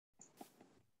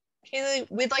Okay,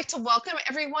 we'd like to welcome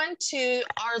everyone to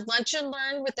our Lunch and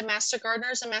Learn with the Master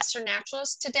Gardeners and Master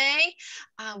Naturalists today.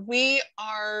 We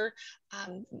are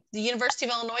the University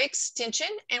of Illinois Extension,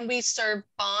 and we serve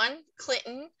Bond,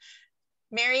 Clinton,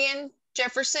 Marion,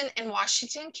 Jefferson, and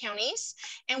Washington counties.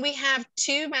 And we have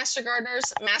two Master Gardeners,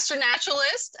 Master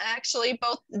Naturalists, actually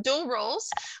both dual roles.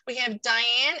 We have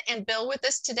Diane and Bill with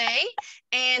us today,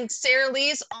 and Sarah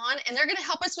Lee's on, and they're gonna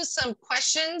help us with some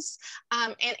questions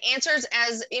and answers.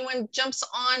 As anyone jumps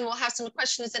on, we'll have some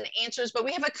questions and answers, but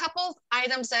we have a couple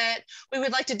items that we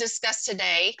would like to discuss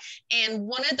today. And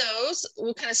one of those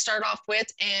we'll kind of start off with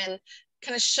and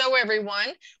kind of show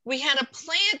everyone. We had a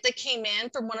plant that came in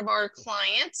from one of our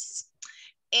clients.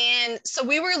 And so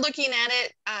we were looking at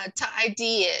it to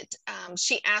ID it.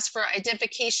 She asked for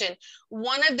identification.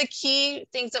 One of the key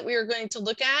things that we are going to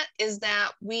look at is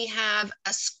that we have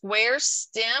a square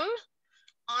stem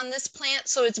on this plant.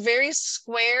 So it's very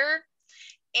square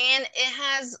and it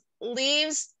has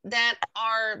leaves that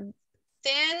are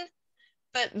thin,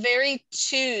 but very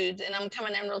toothed. And I'm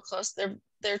coming in real close.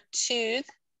 They're toothed.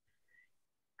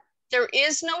 There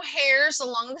is no hairs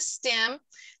along the stem.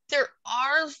 There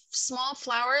are small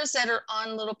flowers that are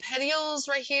on little petioles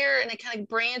right here, and they kind of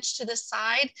branch to the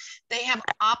side. They have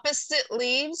opposite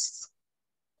leaves,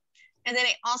 and then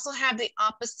they also have the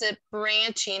opposite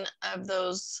branching of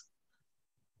those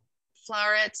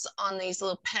flowerets on these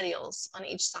little petioles on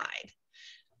each side.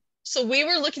 So we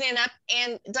were looking it up,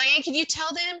 and Diane, can you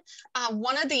tell them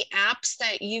one of the apps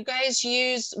that you guys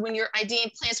use when you're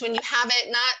IDing plants, when you have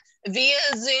it not via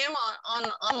Zoom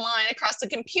online across the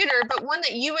computer, but one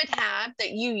that you would have that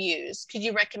you use? Could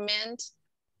you recommend?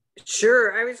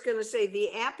 Sure. I was going to say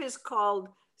the app is called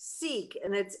Seek,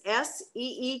 and it's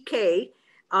SEEK,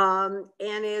 and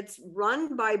it's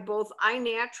run by both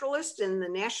iNaturalist and the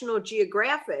National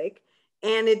Geographic.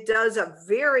 And it does a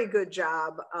very good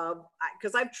job of,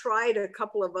 because I've tried a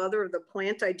couple of other of the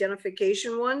plant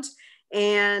identification ones,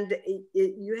 and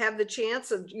you have the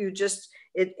chance of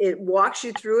it walks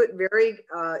you through it very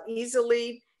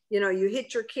easily. You know, you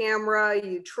hit your camera,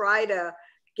 you try to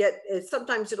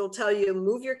sometimes it'll tell you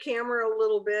move your camera a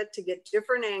little bit to get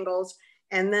different angles.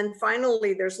 And then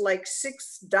finally, there's like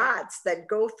 6 dots that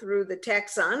go through the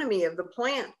taxonomy of the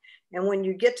plant. And when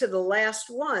you get to the last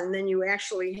one, then you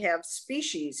actually have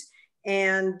species,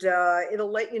 and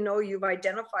it'll let you know you've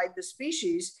identified the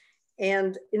species.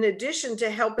 And in addition to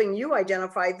helping you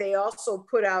identify, they also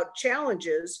put out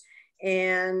challenges,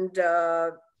 and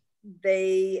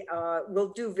they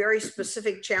will do very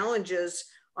specific challenges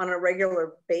on a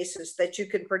regular basis that you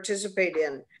can participate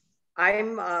in.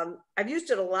 I've used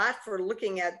it a lot for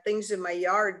looking at things in my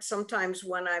yard, sometimes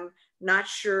when I'm not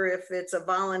sure if it's a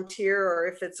volunteer or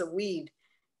if it's a weed.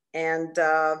 And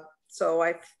so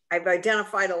I've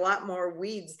identified a lot more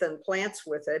weeds than plants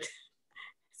with it.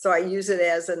 So I use it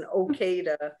as an okay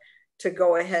to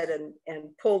go ahead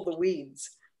and pull the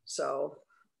weeds. So,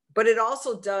 but it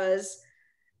also does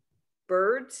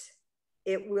birds.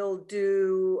 It will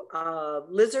do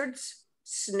lizards,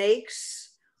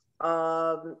 snakes.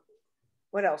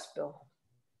 What else, Bill?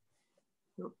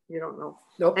 No, you don't know.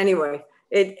 Nope. Anyway,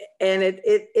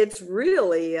 it's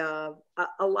really a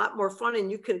lot more fun,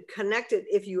 and you can connect it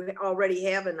if you already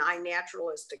have an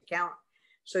iNaturalist account,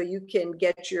 so you can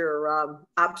get your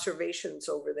observations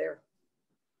over there.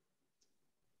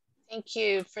 Thank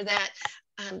you for that.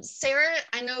 Sarah,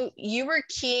 I know you were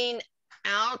keying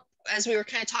out as we were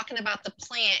kind of talking about the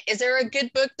plant. Is there a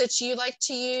good book that you like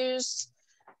to use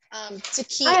to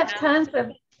key out?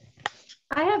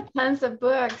 I have tons of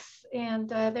books, and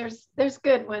there's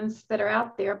good ones that are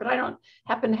out there, but I don't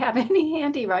happen to have any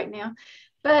handy right now.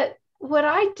 But what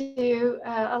I do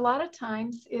a lot of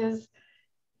times is,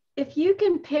 if you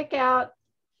can pick out,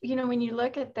 you know, when you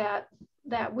look at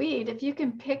that weed, if you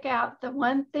can pick out the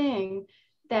one thing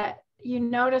that you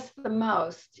notice the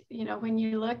most, you know, when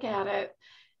you look at it,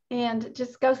 and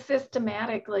just go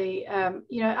systematically,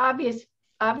 you know,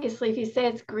 obviously, if you say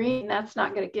it's green, that's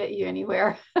not going to get you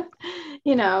anywhere,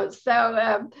 you know.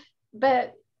 So,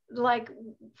 but like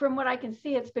from what I can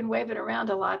see, it's been waving around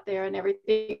a lot there and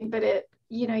everything. But it,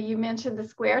 you know, you mentioned the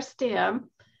square stem,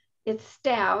 it's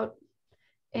stout,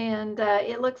 and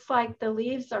it looks like the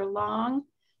leaves are long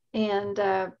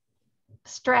and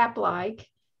strap-like,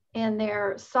 and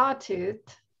they're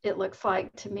sawtoothed. It looks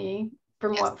like to me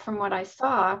from what I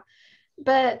saw.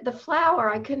 But the flower,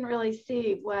 I couldn't really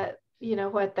see what we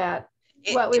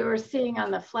were seeing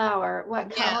on the flower,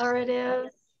 what color it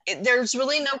is. There's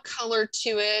really no color to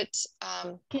it.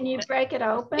 Can you break it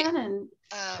open and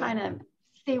kind of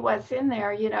see what's in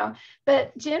there, you know?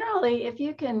 But generally, if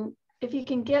you can if you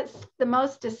can get the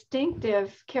most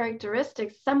distinctive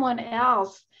characteristics, someone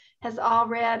else has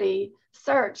already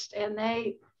searched, and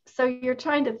so you're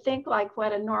trying to think like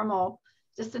what a normal,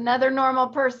 just another normal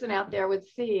person out there would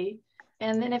see.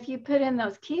 And then if you put in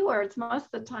those keywords, most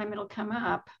of the time it'll come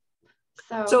up.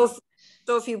 So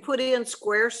if you put in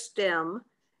square stem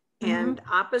and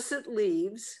opposite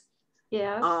leaves,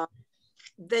 yes,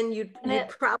 then you'd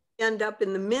probably end up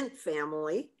in the mint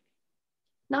family.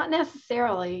 Not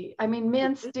necessarily. I mean,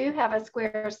 mints do have a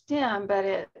square stem,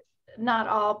 but not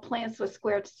all plants with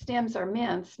square stems are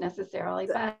mints necessarily,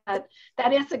 but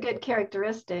that is a good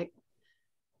characteristic.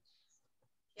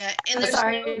 Yeah, and there's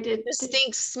no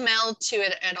distinct smell to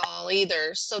it at all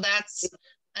either. So that's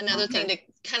another thing to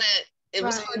kind of, it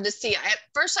was hard to see. At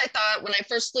first I thought, when I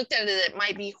first looked at it, it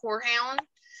might be horehound,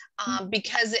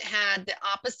 because it had the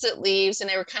opposite leaves and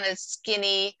they were kind of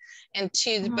skinny and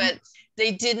toothed, but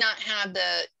they did not have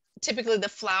typically the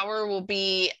flower will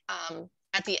be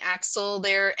at the axil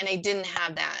there, and they didn't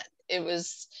have that. It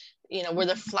was, you know, where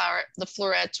the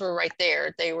florets were right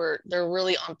there. They're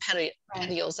really on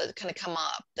petioles that kind of come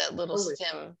up, that little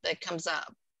stem that comes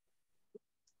up.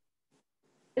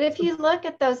 But if you look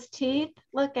at those teeth,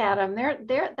 look at them.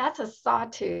 That's a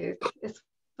sawtooth, is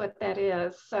what that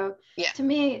is. So to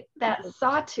me, that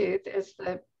sawtooth is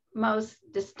the most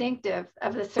distinctive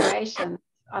of the serrations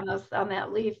on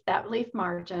that leaf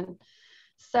margin.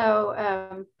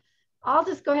 So I'll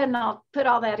just go ahead and I'll put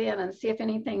all that in and see if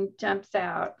anything jumps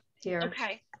out here.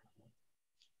 Okay.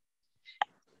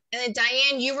 And then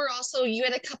Diane, you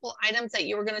had a couple items that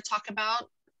you were going to talk about.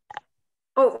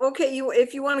 Oh, okay.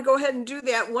 If you want to go ahead and do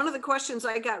that. One of the questions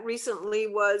I got recently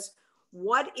was,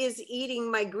 what is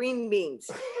eating my green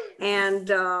beans? And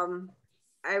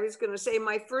I was going to say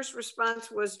my first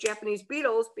response was Japanese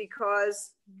beetles,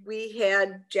 because we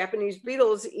had Japanese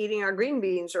beetles eating our green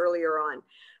beans earlier on.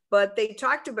 But they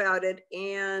talked about it,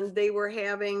 and they were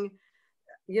having,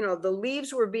 you know, the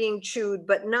leaves were being chewed,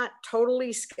 but not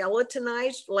totally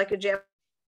skeletonized like a Japanese.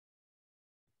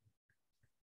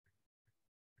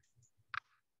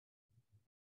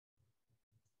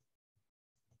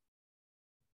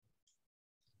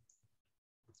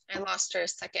 I lost her a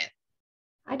second.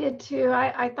 I did too.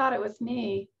 I thought it was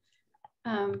me.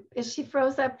 Is she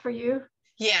froze up for you?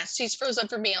 Yeah, she's froze up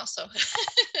for me also.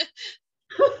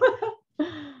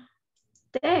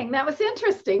 Dang, that was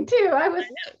interesting too. I know.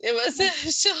 It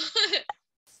was.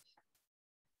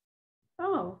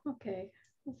 Oh, okay.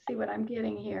 Let's see what I'm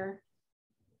getting here.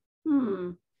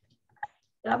 Double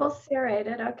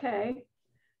serrated. Okay.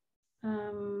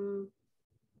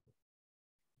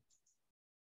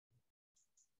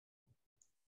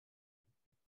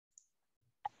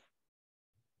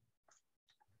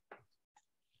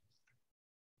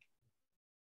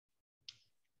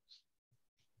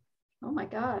 Oh my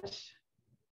gosh.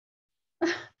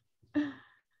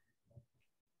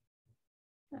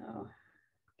 Oh,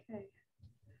 okay.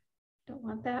 Don't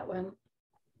want that one.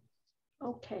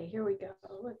 Okay, here we go.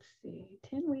 Let's see.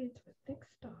 10 weeds with thick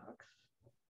stalks.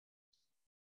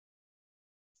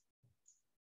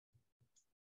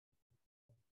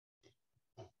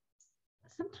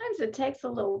 Sometimes it takes a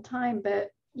little time, but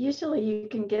usually you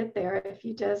can get there if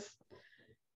you just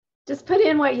put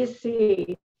in what you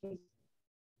see.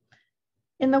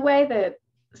 In the way that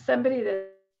somebody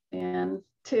that's in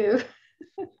too.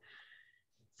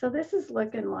 So this is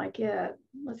looking like it.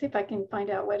 Let's see if I can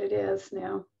find out what it is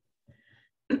now.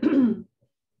 It's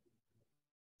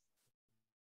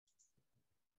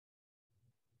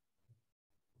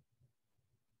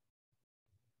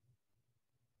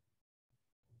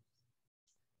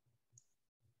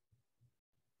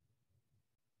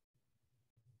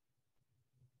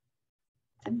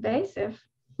invasive,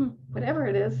 whatever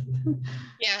it is.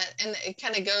 Yeah, and it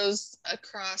kind of goes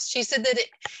across. She said that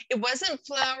it wasn't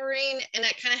flowering, and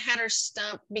it kind of had her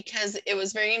stumped because it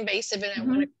was very invasive, and it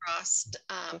went across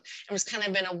and was kind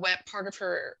of in a wet part of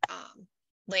her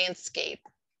landscape.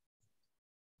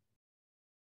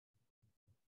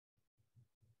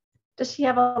 Does she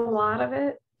have a lot of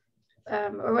it?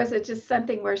 Or was it just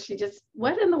something where she just,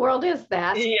 what in the world is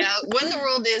that? Yeah, what in the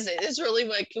world is it? Is really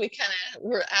what we kind of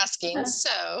were asking.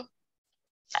 So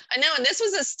I know, and this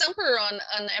was a stumper on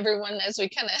everyone as we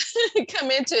kind of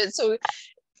come into it. So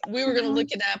we were going to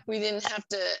look it up. We didn't have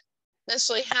to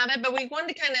necessarily have it, but we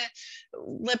wanted to kind of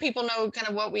let people know kind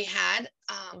of what we had.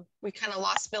 We kind of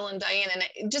lost Bill and Diane,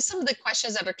 and just some of the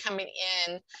questions that are coming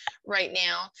in right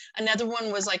now. Another one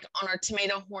was like on our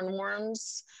tomato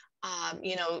hornworms.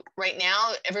 You know, right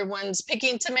now everyone's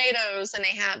picking tomatoes, and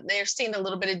they're seeing a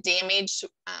little bit of damage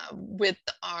with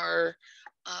our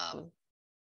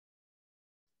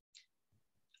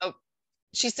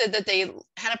she said that they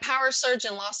had a power surge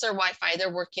and lost their Wi-Fi.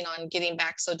 They're working on getting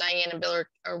back. So Diane and Bill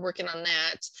are working on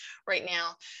that right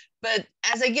now. But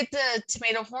as I get the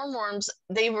tomato hornworms,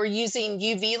 they were using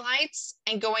UV lights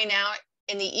and going out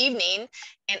in the evening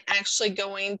and actually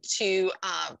going to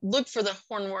look for the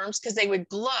hornworms because they would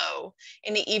glow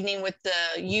in the evening with the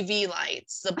UV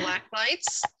lights, the black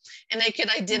lights, and they could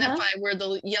identify where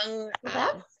the young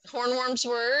hornworms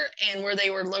were and where they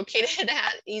were located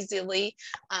at easily.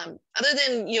 Other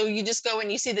than, you just go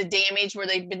and you see the damage where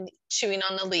they've been chewing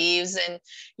on the leaves, and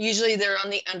usually they're on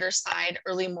the underside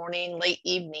early morning, late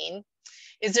evening.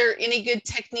 Is there any good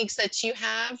techniques that you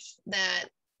have that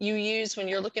you use when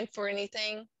you're looking for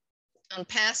anything on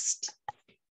pest?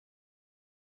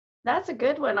 That's a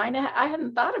good one. I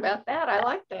hadn't thought about that. I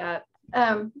like that.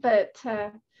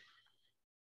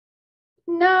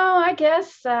 No, I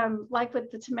guess like with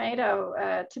the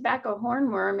tomato, tobacco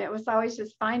hornworm, it was always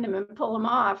just find them and pull them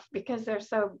off because they're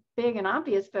so big and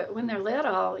obvious. But when they're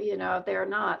little, they're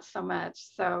not so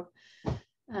much. So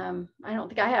I don't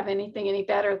think I have anything any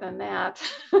better than that.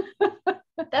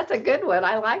 That's a good one.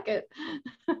 I like it.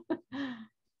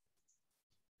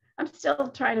 I'm still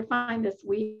trying to find this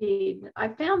weed. I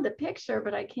found the picture,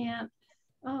 but I can't.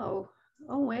 Oh,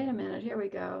 wait a minute. Here we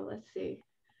go. Let's see.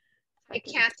 Hey,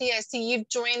 Kathy, I see you've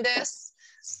joined us.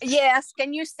 Yes.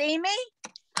 Can you see me?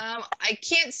 I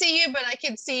can't see you, but I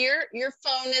can see your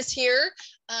phone is here.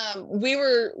 We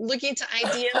were looking to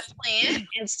ID a plant,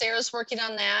 and Sarah's working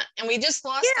on that. And we just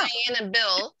lost Diane and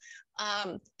Bill.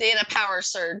 They had a power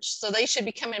surge, so they should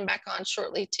be coming back on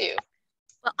shortly too.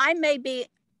 Well, I may be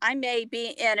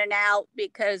in and out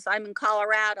because I'm in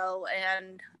Colorado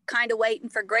and kind of waiting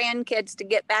for grandkids to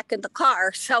get back in the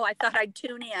car. So I thought I'd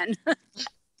tune in.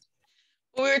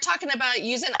 We were talking about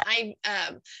using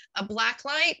a black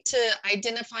light to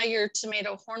identify your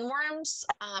tomato hornworms.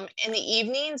 In the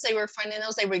evenings, they were finding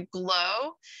those, they would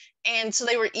glow. And so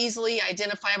they were easily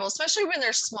identifiable, especially when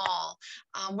they're small.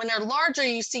 When they're larger,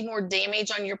 you see more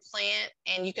damage on your plant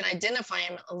and you can identify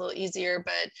them a little easier.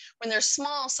 But when they're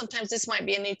small, sometimes this might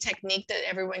be a new technique that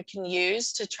everyone can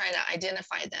use to try to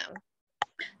identify them.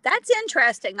 That's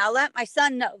interesting. I'll let my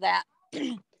son know that.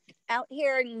 Out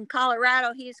here in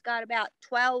Colorado, he's got about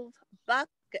 12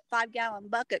 5-gallon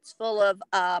buckets full of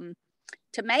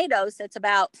tomatoes. That's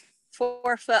about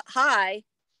 4 foot high,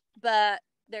 but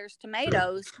there's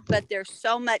tomatoes, but there's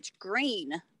so much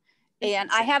green. And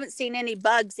I haven't seen any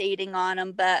bugs eating on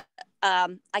them, but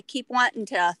I keep wanting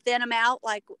to thin them out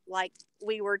like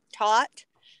we were taught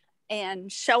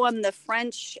and show them the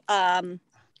French,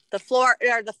 the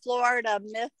Florida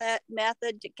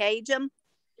method to cage them.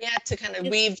 Yeah, to kind of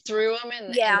weave through them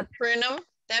and prune them.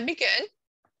 That'd be good.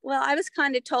 Well, I was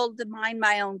kind of told to mind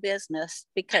my own business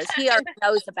because he already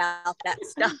knows about that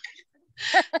stuff.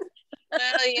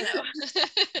 Well,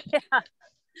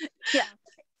 Yeah.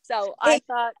 So I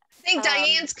thought. I think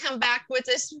Diane's come back with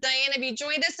us. Diane, have you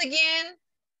joined us again?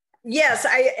 Yes,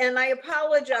 I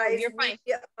apologize. Oh, you're fine.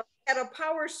 We had a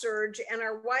power surge and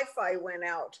our Wi-Fi went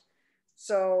out.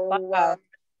 So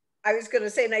I was going to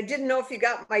say, and I didn't know if you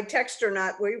got my text or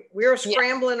not. We were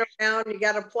scrambling around. You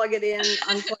got to plug it in.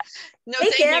 No, hey,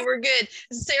 thank you. We're good.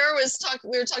 Sarah was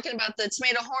we were talking about the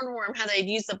tomato hornworm, how they'd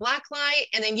use the black light,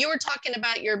 and then you were talking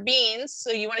about your beans.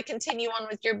 So you want to continue on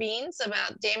with your beans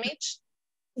about damage?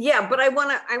 Yeah, but I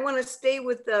want to stay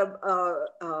with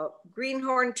the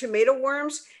greenhorn tomato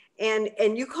worms,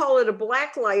 and you call it a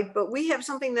black light, but we have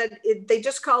something that they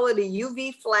just call it a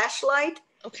UV flashlight.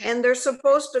 Okay. And they're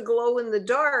supposed to glow in the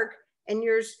dark, and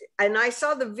I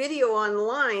saw the video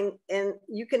online, and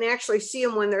you can actually see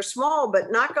them when they're small,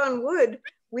 but knock on wood,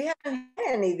 we haven't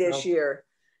had any this year.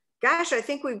 Gosh, I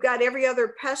think we've got every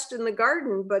other pest in the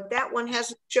garden, but that one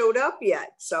hasn't showed up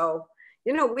yet. So,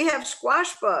 we have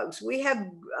squash bugs, we have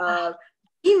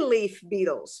bean leaf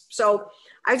beetles. So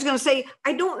I was going to say,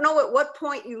 I don't know at what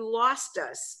point you lost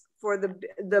us for the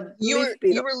leaf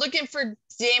beetle. You were looking for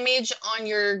damage on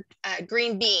your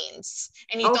green beans,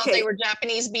 and you thought they were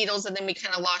Japanese beetles, and then we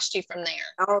kind of lost you from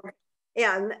there. Oh,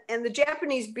 yeah, and the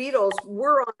Japanese beetles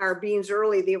were on our beans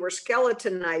early. They were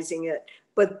skeletonizing it,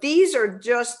 but these are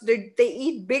just, they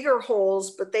eat bigger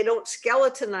holes, but they don't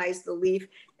skeletonize the leaf,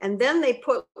 and then they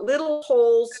put little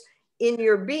holes in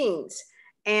your beans.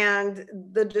 And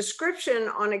the description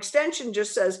on Extension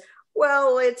just says,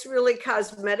 well, it's really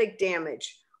cosmetic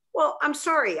damage. Well, I'm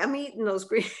sorry, I'm eating those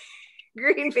green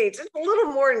beans. It's a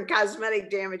little more than cosmetic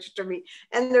damage to me.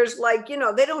 And there's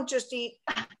they don't just eat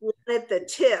at the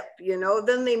tip,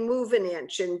 then they move an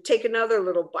inch and take another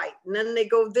little bite. And then they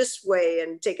go this way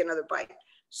and take another bite.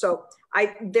 So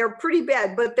they're pretty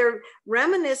bad, but they're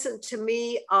reminiscent to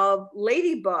me of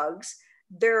ladybugs.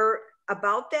 They're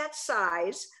about that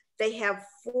size. They have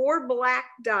 4 black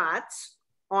dots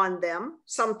on them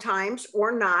sometimes,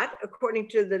 or not, according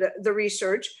to the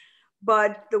research.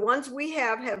 But the ones we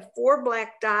have 4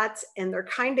 black dots, and they're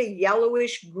kind of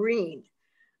yellowish green.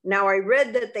 Now, I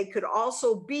read that they could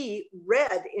also be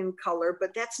red in color,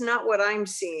 but that's not what I'm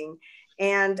seeing.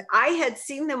 And I had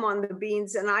seen them on the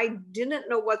beans, and I didn't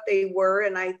know what they were,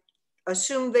 and I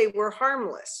assumed they were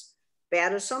harmless.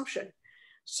 Bad assumption.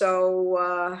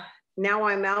 So now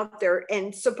I'm out there,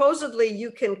 and supposedly you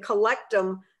can collect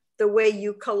them the way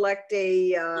you collect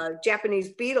a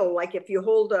Japanese beetle. Like if you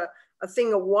hold a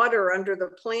thing of water under the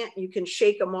plant, you can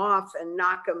shake them off and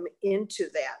knock them into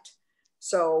that.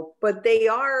 So, but they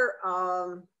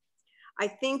are, I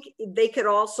think they could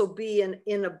also be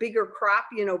in a bigger crop,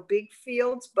 you know, big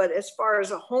fields. But as far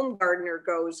as a home gardener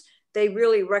goes, they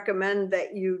really recommend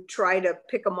that you try to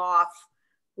pick them off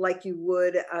like you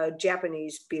would a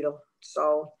Japanese beetle.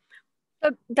 So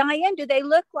Diane, do they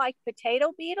look like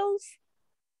potato beetles?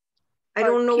 I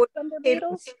don't know what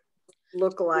beetles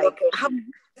look like.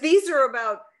 These are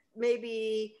about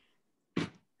maybe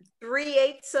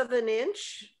 3/8 of an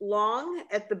inch long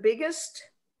at the biggest.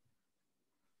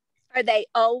 Are they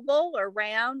oval or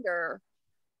round or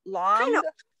long?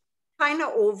 Kind of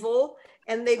oval,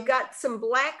 and they've got some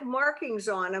black markings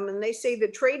on them, and they say the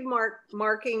trademark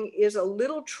marking is a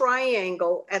little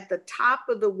triangle at the top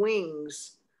of the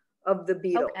wings of the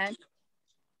beetle. Okay.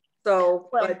 So,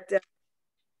 well, but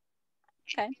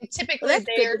okay. Typically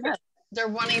they're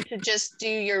wanting to just do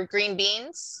your green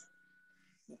beans.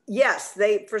 Yes,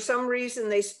 they, for some reason,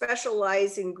 they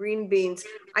specialize in green beans.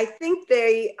 I think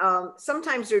they,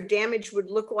 sometimes their damage would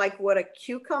look like what a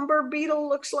cucumber beetle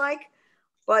looks like,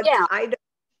 but yeah. I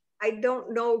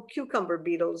don't know cucumber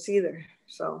beetles either,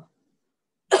 so.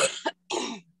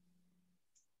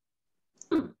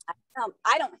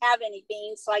 I don't have any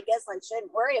beans, so I guess I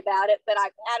shouldn't worry about it, but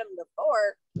I've had them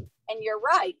before, and you're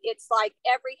right. It's like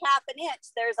every half an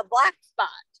inch, there's a black spot.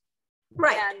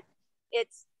 Right. And it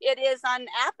is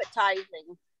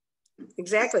unappetizing.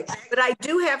 Exactly. But I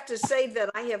do have to say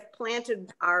that I have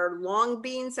planted our long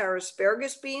beans, our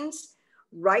asparagus beans,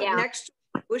 right next to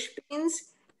the bush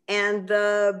beans, and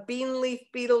the bean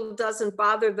leaf beetle doesn't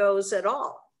bother those at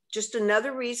all. Just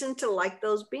another reason to like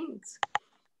those beans.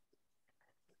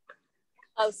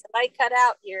 Oh, somebody cut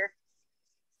out here.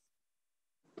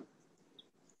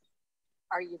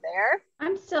 Are you there?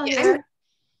 I'm still here.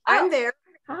 I'm there.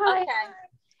 Hi. Okay.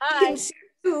 Hi. We can see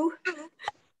you.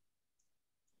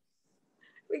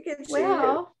 We can see you.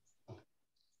 Well,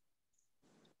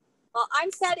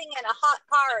 I'm sitting in a hot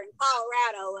car in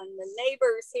Colorado, and the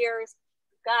neighbors here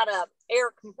got a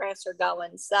air compressor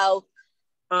going. So,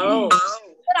 but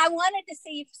I wanted to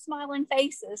see smiling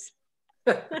faces.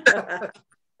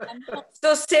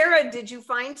 So, Sarah, did you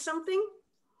find something?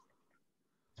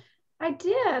 I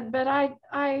did, but I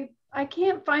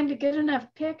can't find a good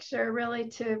enough picture really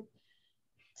to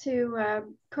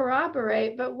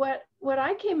corroborate. But what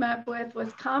I came up with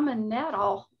was common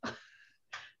nettle.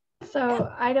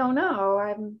 So I don't know.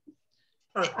 And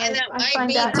that might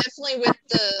be definitely with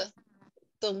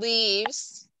the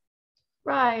leaves,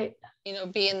 right? You know,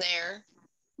 being there.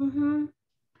 Mm-hmm.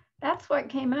 That's what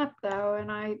came up though,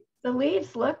 and the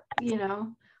leaves look. You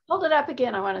know, hold it up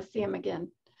again. I want to see them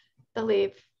again. The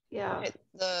leaf. Yeah.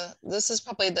 This is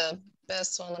probably the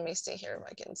best one. Let me see here if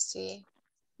I can see.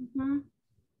 Mm-hmm.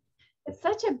 It's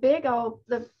such a big old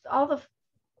okay.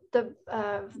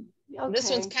 This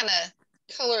one's kind of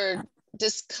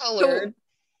discolored.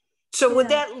 So would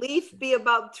that leaf be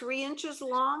about 3 inches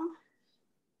long?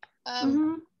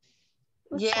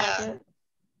 Yeah.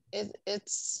 Like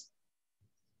it's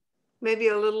maybe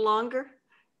a little longer.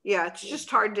 Yeah, it's just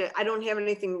hard to, I don't have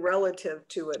anything relative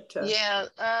to it. Yeah,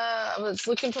 I was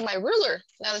looking for my ruler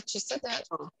now that you said that.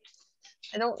 Oh.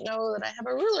 I don't know that I have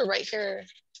a ruler right here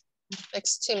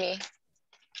next to me.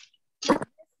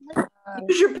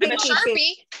 Use your pinky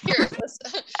Sharpie. Here,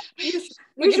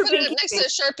 we can put it next to a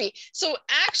Sharpie. So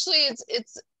actually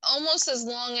it's almost as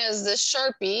long as this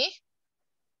Sharpie.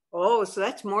 Oh, so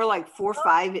that's more like 4 or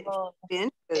 5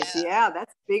 inches. Yeah,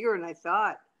 that's bigger than I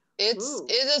thought.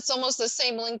 It's almost the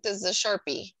same length as the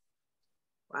Sharpie.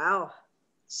 Wow.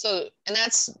 So, and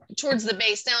that's towards the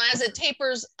base. Now, as it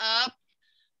tapers up,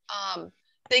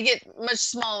 they get much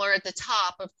smaller at the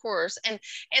top, of course. And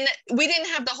we didn't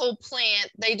have the whole plant.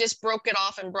 They just broke it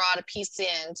off and brought a piece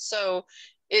in. So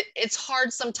it's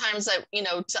hard sometimes that, you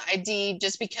know, to ID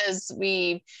just because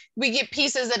we get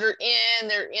pieces that they're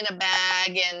in a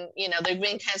bag and, you know, they've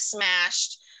been kind of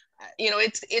smashed. You know,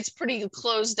 it's pretty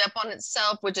closed up on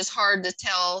itself, which is hard to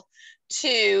tell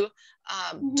too.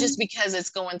 just because it's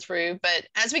going through. But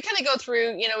as we kind of go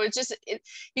through, you know,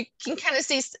 you can kind of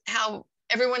see how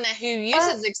everyone who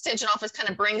uses the extension office kind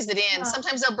of brings it in.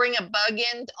 Sometimes they'll bring a bug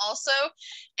in also,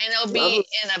 and it'll be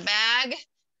in a bag,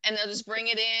 and they'll just bring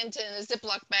it in in a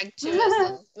Ziploc bag to us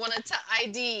and want it to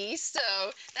ID. So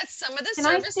that's some of the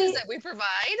services that we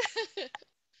provide.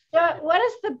 What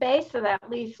does the base of that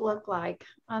leaf look like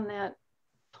on that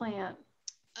plant?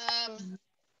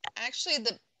 Actually,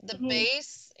 the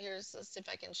base, let's see if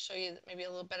I can show you maybe a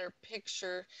little better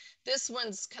picture. This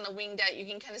one's kind of winged out. You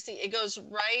can kind of see it goes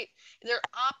right. They're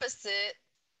opposite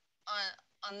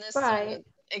on this side.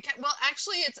 Well,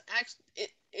 actually,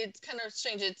 it's kind of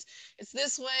strange. It's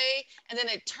this way, and then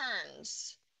it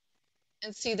turns.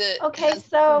 And see the okay.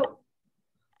 So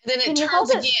then it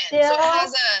turns again. So it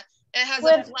has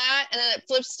a flat, and then it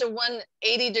flips to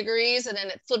 180 degrees, and then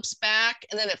it flips back,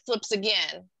 and then it flips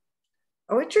again.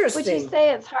 Oh, interesting. Would you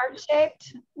say it's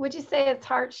heart-shaped? Would you say it's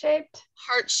heart-shaped?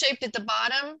 Heart-shaped at the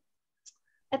bottom?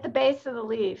 At the base of the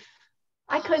leaf.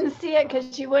 I couldn't see it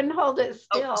because you wouldn't hold it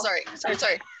still. Oh, sorry.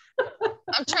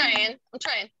 I'm trying.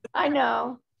 I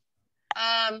know.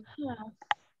 I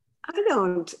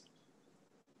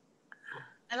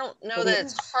don't know that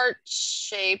it's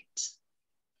heart-shaped.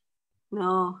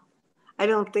 No, I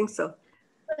don't think so.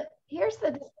 But here's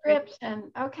the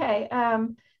description. Okay.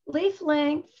 Leaf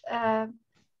length,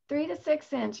 3 to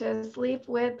 6 inches. Leaf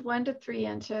width, 1 to 3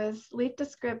 inches. Leaf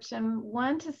description,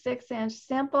 1 to 6 inch.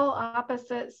 Simple,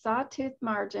 opposite, sawtooth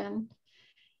margin.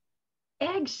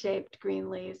 Egg-shaped green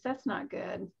leaves. That's not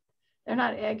good. They're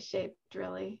not egg-shaped,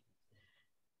 really.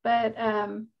 But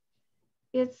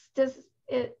it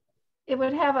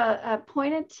would have a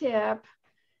pointed tip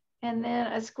and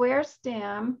then a square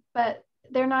stem, but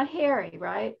they're not hairy,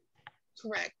 right?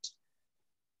 Correct.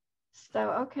 So,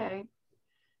 okay.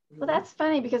 Well, that's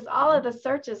funny because all of the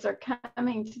searches are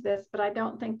coming to this, but I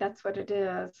don't think that's what it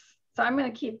is. So I'm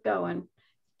going to keep going.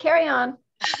 Carry on.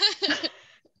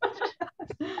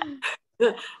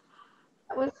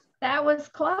 That was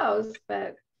close,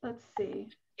 but let's see.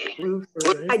 Did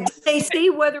they see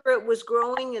whether it was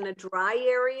growing in a dry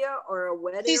area or a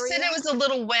wet area? She said it was a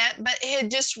little wet, but it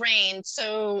had just rained.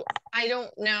 So I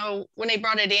don't know when they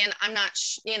brought it in. I'm not,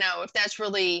 if that's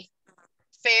really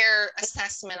fair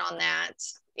assessment on that,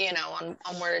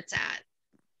 on where it's at.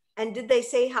 And did they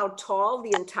say how tall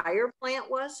the entire plant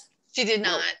was? She did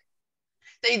not.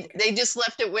 They just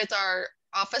left it with our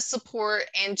office support,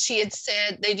 and she had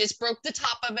said they just broke the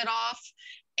top of it off,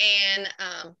 and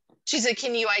she said,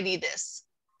 "Can you ID this?"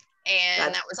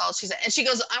 And that was all she said. And she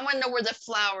goes, "I want to know where the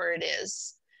flower it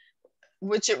is,"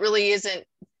 which it really isn't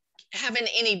having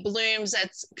any blooms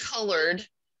that's colored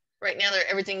right now.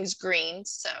 Everything's green,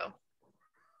 so.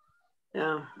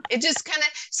 Yeah. It just kind of,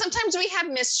 sometimes we have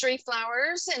mystery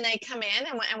flowers and they come in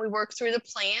and we work through the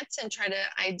plants and try to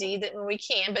ID that when we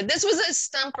can. But this was a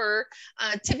stumper.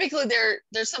 Typically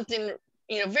there's something,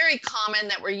 very common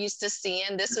that we're used to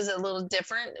seeing. This is a little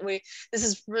different. This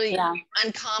is really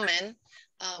uncommon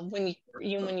when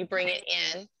you bring it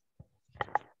in.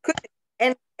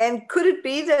 And could it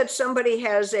be that somebody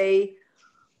has a,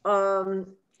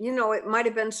 it might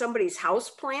have been somebody's house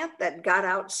plant that got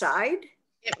outside?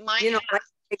 It might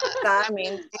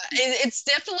it's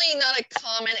definitely not a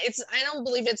common, I don't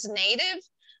believe it's native.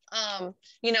 I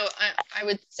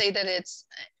would say that it's,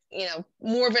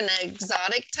 more of an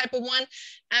exotic type of one.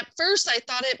 At first, I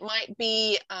thought it might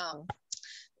be,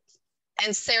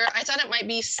 and Sarah, I thought it might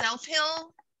be South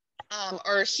Hill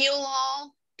or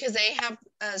Heelall, because they have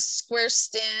square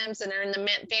stems and they're in the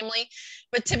mint family.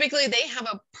 But typically they have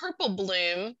a purple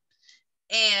bloom,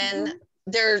 and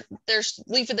their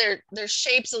leaf, their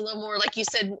shape's a little more, like you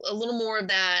said, a little more of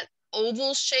that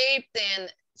oval shape than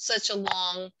such a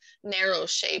long, narrow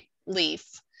shape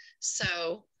leaf.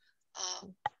 So,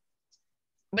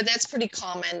 but that's pretty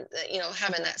common,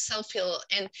 having that self-heal,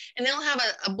 and they'll have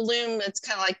a bloom that's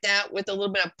kind of like that with a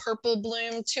little bit of purple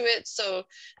bloom to it. So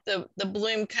the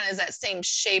bloom kind of is that same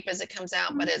shape as it comes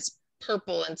out, but it's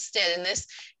purple instead. And this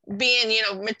being,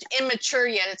 immature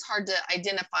yet, it's hard to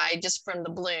identify just from the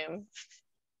bloom.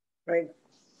 Right.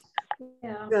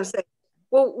 Yeah. I was gonna say,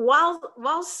 well,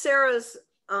 while Sarah's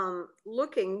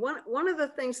looking, one of the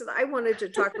things that I wanted to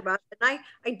talk about, and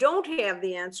I don't have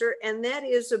the answer, and that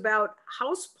is about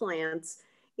houseplants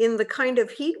in the kind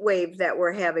of heat wave that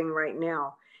we're having right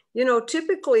now.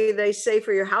 Typically they say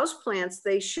for your houseplants,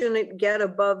 they shouldn't get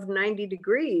above 90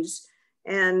 degrees.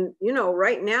 And,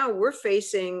 right now we're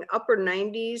facing upper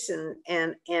 90s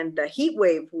and a heat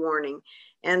wave warning.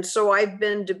 And so I've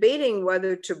been debating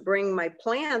whether to bring my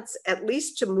plants, at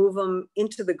least to move them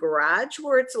into the garage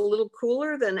where it's a little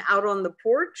cooler than out on the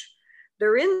porch.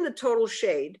 they're in the total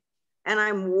shade, and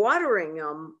I'm watering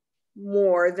them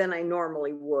more than I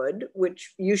normally would,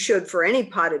 which you should for any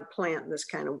potted plant in this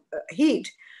kind of heat.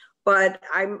 But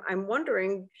I'm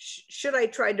wondering, should I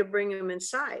try to bring them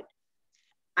inside?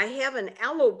 I have an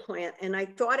aloe plant and I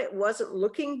thought it wasn't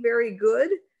looking very good.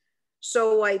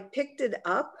 So I picked it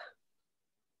up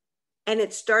and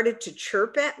it started to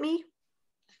chirp at me.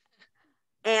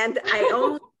 And I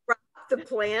almost dropped the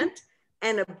plant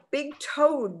and a big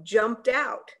toad jumped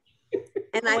out.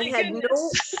 And I had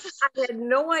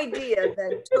no idea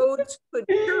that toads could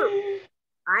chirp.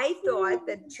 I thought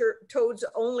that toads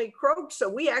only croaked. So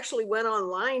we actually went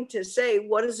online to say,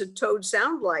 what does a toad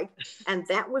sound like? And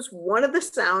that was one of the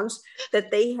sounds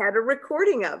that they had a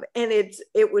recording of. And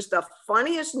it was the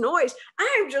funniest noise.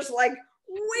 I'm just like,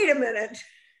 wait a minute.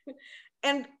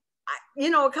 And you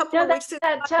know, a couple of weeks ago,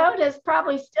 that toad is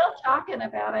probably still talking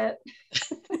about it.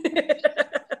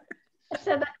 I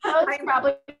said the toad's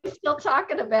probably still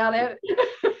talking about it.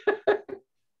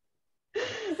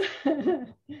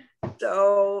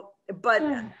 So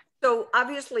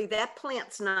obviously that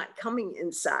plant's not coming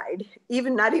inside,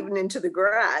 not even into the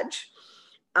garage,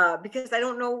 because I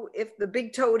don't know if the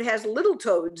big toad has little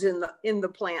toads in the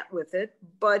plant with it,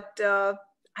 but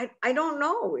I don't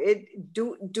know.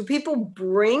 Do people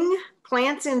bring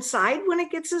plants inside when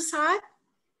it gets this hot?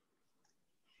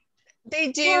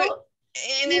 They do.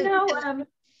 Well,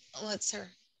 let's Sarah.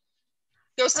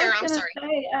 Go, Sarah. I'm sorry.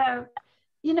 Say,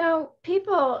 you know,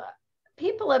 people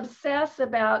obsess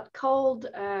about cold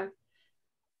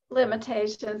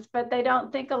limitations, but they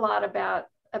don't think a lot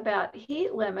about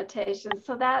heat limitations.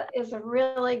 So that is a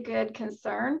really good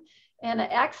concern and an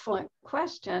excellent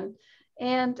question.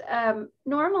 And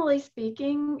normally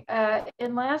speaking,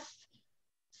 unless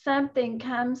something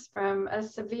comes from a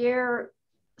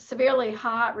severely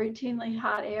hot, routinely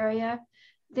hot area,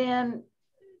 then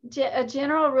a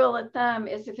general rule of thumb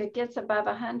is if it gets above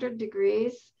 100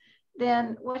 degrees,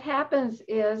 then what happens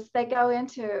is they go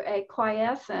into a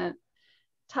quiescent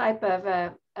type of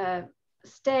a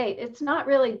state. It's not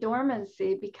really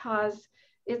dormancy because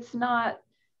it's not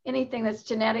anything that's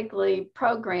genetically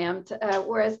programmed,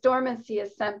 whereas dormancy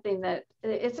is something that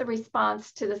it's a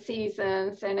response to the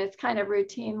seasons and it's kind of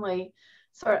routinely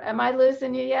am I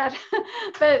losing you yet?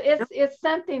 But it's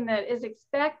something that is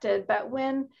expected. But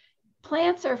when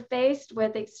plants are faced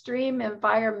with extreme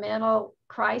environmental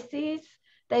crises,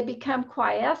 they become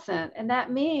quiescent. And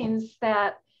that means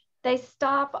that they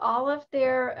stop all of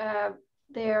their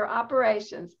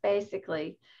operations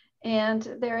basically. And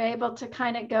they're able to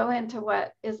kind of go into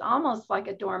what is almost like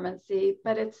a dormancy,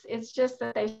 but it's just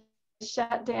that they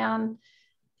shut down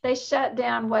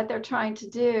what they're trying to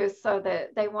do so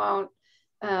that they won't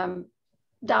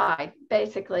die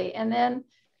basically. And then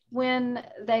when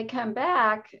they come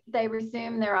back, they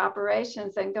resume their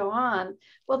operations and go on.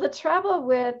 Well, the trouble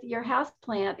with your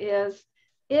houseplant is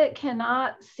it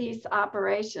cannot cease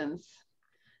operations.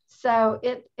 So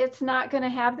it's not going to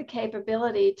have the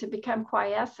capability to become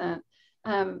quiescent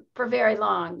for very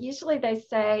long. Usually they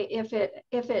say if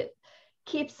it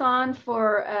keeps on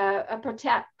for a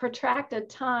protracted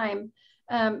time,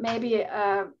 maybe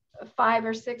 5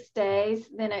 or 6 days,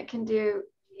 then it can do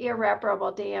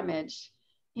irreparable damage,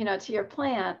 you know, to your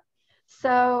plant.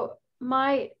 So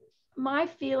my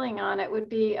feeling on it would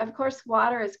be, of course,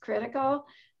 water is critical,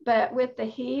 but with the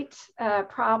heat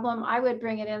problem, I would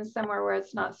bring it in somewhere where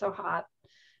it's not so hot.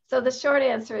 So the short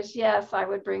answer is yes, I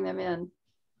would bring them in,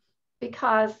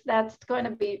 because that's going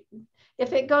to be,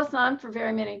 if it goes on for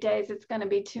very many days, it's going to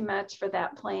be too much for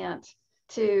that plant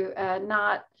to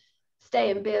not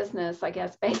stay in business, I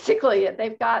guess, basically.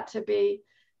 They've got to be,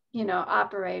 you know,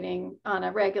 operating on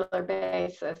a regular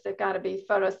basis. They've got to be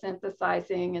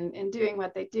photosynthesizing and doing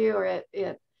what they do, or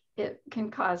it can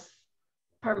cause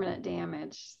permanent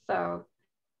damage. So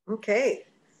okay.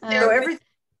 So every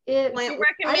do you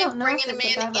recommend bringing them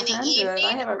in the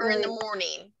evening or in the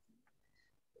morning?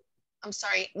 I'm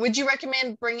sorry. Would you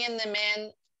recommend bringing them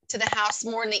in to the house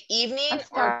more in the evening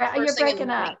or first you're thing in the breaking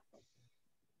morning? up.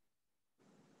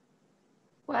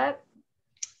 What?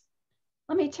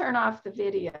 Let me turn off the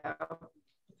video.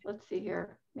 Let's see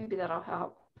here. Maybe that'll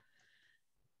help.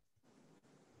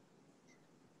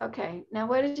 Okay. Now,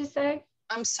 what did you say?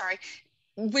 I'm sorry.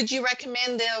 Would you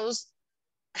recommend those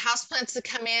houseplants to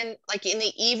come in like in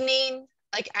the evening,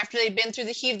 like after they've been through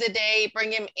the heat of the day, bring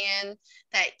them in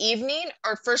that evening,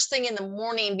 or first thing in the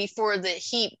morning before the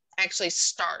heat actually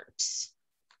starts?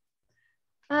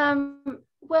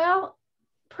 Well,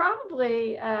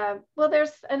 probably, well,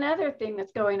 there's another thing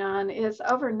that's going on is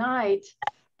overnight,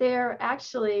 there's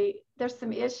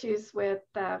some issues with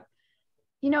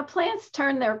you know, plants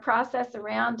turn their process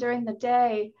around during the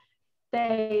day.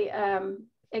 They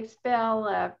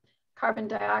expel carbon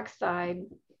dioxide,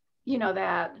 you know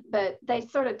that, but they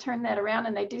sort of turn that around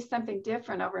and they do something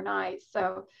different overnight.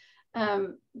 So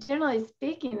generally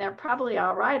speaking, they're probably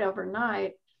all right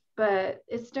overnight, but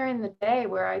it's during the day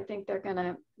where I think they're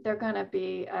gonna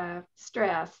be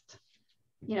stressed,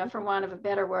 you know, for want of a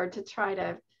better word, to try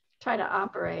to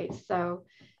operate. So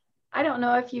I don't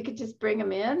know if you could just bring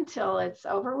them in till it's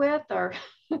over with, or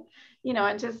you know,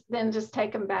 and just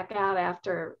take them back out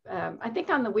after. I think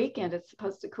on the weekend it's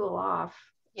supposed to cool off.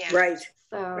 Yeah. Right.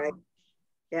 So right.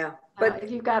 Yeah. But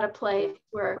if you've got a place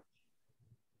where,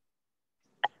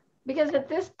 because at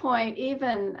this point,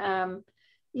 even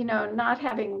you know, not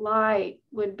having light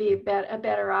would be a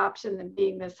better option than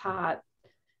being this hot.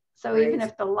 So Right. even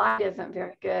if the light isn't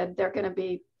very good, they're going to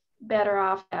be better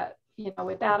off at, you know,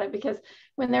 without it, because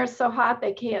when they're so hot,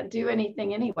 they can't do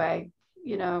anything anyway.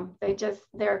 You know, they just,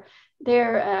 their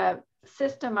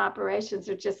system operations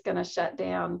are just going to shut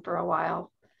down for a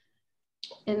while.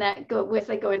 And that as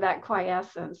they go into that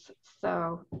quiescence.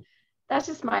 So that's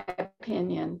just my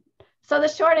opinion. So the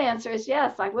short answer is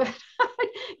yes, I would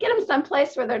get them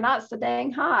someplace where they're not so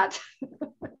dang hot.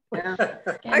 Yeah.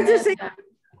 I just think,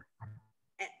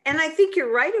 and I think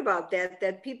you're right about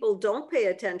that people don't pay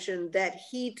attention that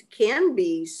heat can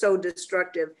be so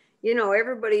destructive. You know,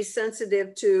 everybody's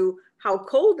sensitive to how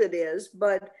cold it is,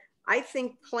 but I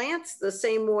think plants the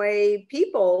same way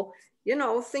people, you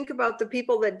know, think about the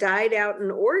people that died out in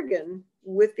Oregon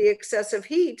with the excessive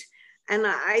heat. And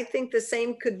I think the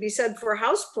same could be said for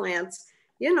houseplants.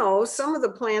 You know, some of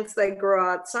the plants that grow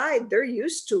outside, they're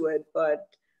used to it, but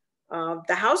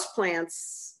the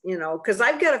houseplants, you know, because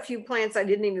I've got a few plants I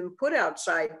didn't even put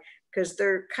outside because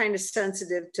they're kind of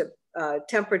sensitive to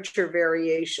temperature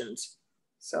variations.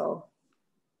 So.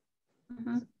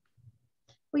 Mm-hmm.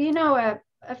 Well, you know,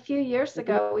 a few years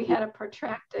ago, we had a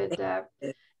protracted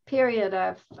period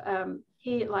of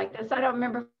heat like this. I don't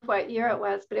remember what year it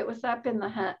was, but it was up in the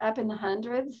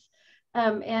hundreds,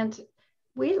 and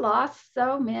we lost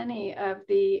so many of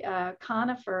the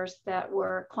conifers that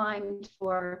were climbed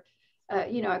for,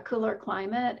 you know, a cooler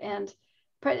climate. And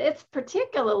it's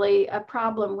particularly a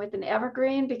problem with an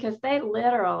evergreen because they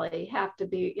literally have to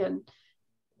be in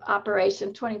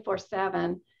operation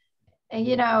 24/7, and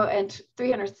you know, and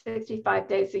 365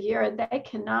 days a year, and they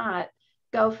cannot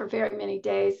go for very many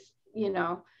days, you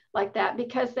know, like that,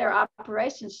 because their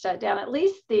operations shut down. At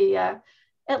least the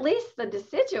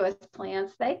deciduous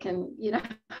plants, they can, you know,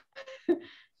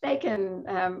 they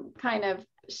can kind of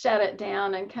shut it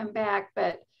down and come back.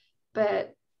 But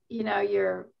you know,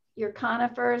 your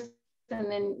conifers and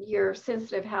then your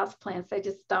sensitive house plants, they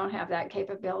just don't have that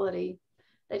capability.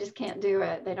 They just can't do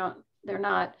it. They're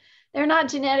not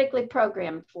genetically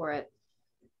programmed for it.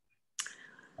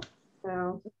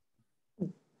 So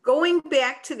going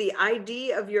back to the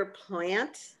ID of your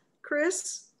plant,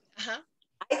 Chris,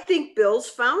 I think Bill's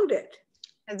found it.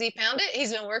 Has he found it?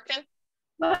 He's been working?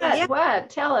 What? Yeah. What?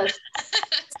 Tell us.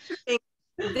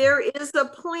 There is a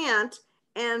plant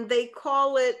and they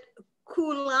call it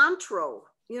culantro,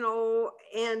 you know,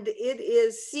 and it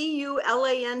is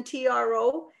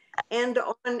CULANTRO. And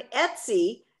on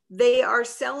Etsy, they are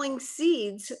selling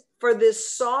seeds for this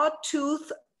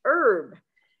sawtooth herb.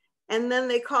 And then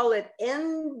they call it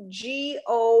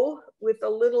NGO with a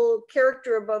little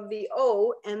character above the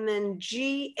O, and then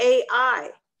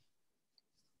GAI.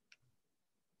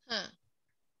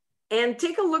 And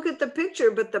take a look at the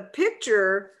picture, but the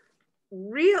picture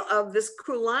real of this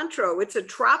culantro, it's a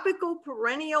tropical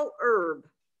perennial herb.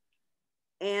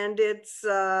 And its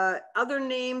other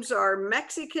names are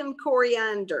Mexican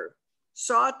coriander,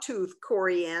 sawtooth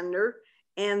coriander,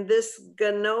 and this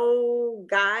Gano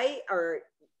guy, or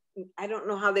I don't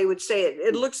know how they would say it.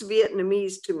 It looks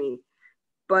Vietnamese to me,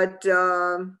 but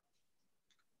I'm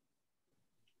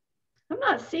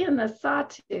not seeing the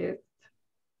sawtooth.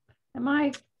 Am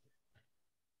I?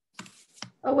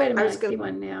 Oh, wait a minute. I see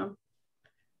one now.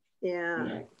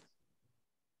 Yeah.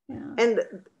 Yeah. And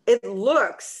it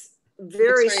looks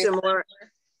very similar.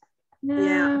 No.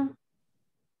 Yeah.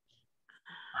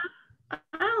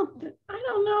 I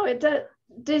don't know. It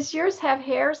does yours have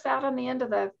hairs out on the end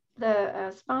of the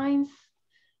spines?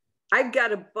 I've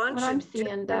got a bunch. What I'm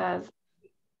seeing does.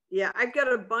 Yeah, I've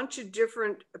got a bunch of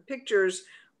different pictures,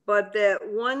 but the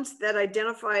ones that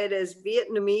identify it as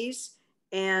Vietnamese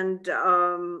and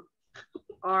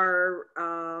are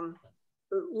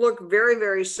look very,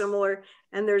 very similar.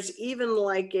 And there's even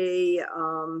like a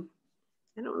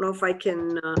I don't know if I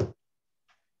can,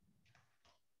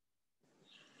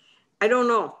 I don't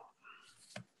know.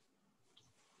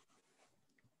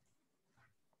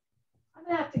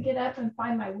 gonna have to get up and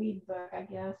find my weed book, I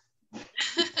guess.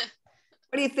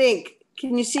 What do you think?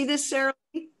 Can you see this, Sarah?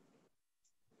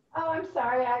 Oh, I'm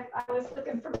sorry. I was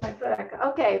looking for my book.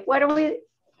 Okay, what are we?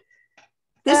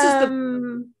 This is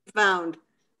the found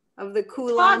of the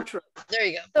Coulontra. There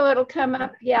you go. So it'll come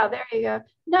up. Yeah, there you go.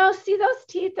 No, see, those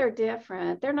teeth are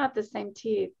different. They're not the same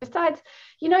teeth. Besides,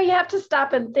 you know, you have to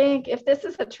stop and think, if this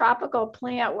is a tropical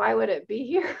plant, why would it be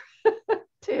here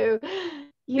too?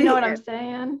 You know what I'm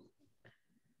saying?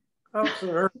 Oh,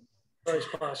 so it's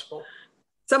possible.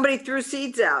 Somebody threw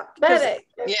seeds out. But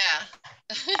Yeah.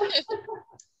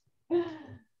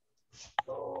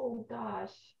 oh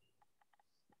gosh.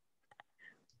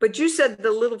 But you said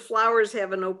the little flowers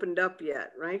haven't opened up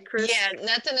yet, right, Chris? Yeah,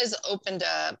 nothing is opened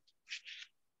up.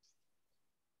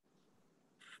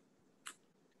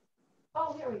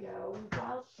 Oh, here we go.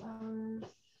 Wildflowers.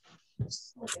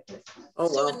 Look at this one. Oh,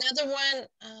 So wow. another one,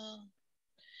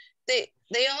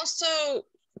 they also,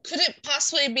 could it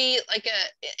possibly be like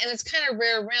and it's kind of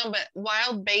rare around, but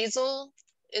wild basil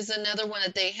is another one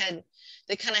that they kind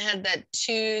of had that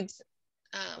tooth,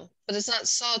 but it's not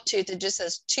sawtooth, it just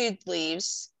has toothed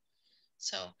leaves.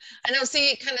 So I know,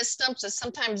 see, it kind of stumps us.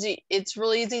 Sometimes it's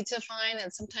really easy to find,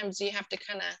 and sometimes you have to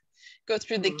kind of go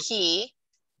through the key.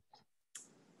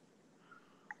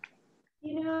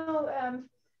 You know,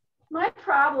 my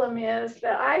problem is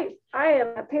that I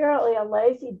am apparently a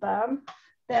lazy bum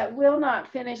that will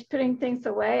not finish putting things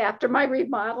away after my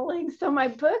remodeling. So my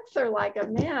books are like a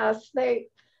mess. I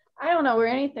don't know where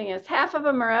anything is. Half of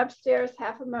them are upstairs,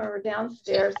 half of them are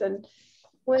downstairs. And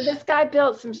when this guy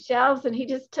built some shelves and he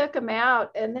just took them out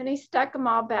and then he stuck them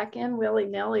all back in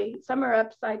willy-nilly. Some are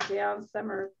upside down,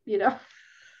 some are, you know,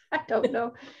 I don't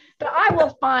know. But I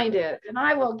will find it and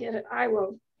I will get it. I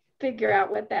will figure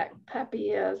out what that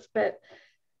puppy is. But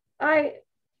I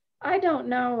don't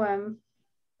know.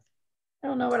 I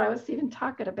don't know what I was even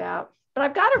talking about. But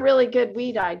I've got a really good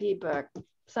weed ID book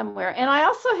somewhere. And I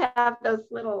also have those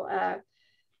little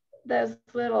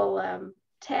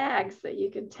tags that you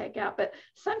can take out. But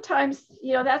sometimes,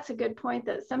 you know, that's a good point,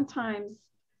 that sometimes,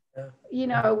 you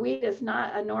know, weed is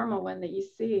not a normal one that you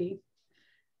see.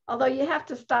 Although you have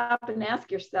to stop and ask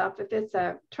yourself, if it's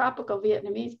a tropical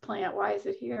Vietnamese plant, why is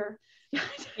it here? Yeah,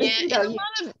 You know,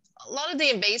 and a lot of the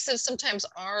invasives sometimes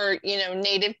are, you know,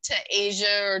 native to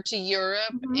Asia or to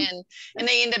Europe, and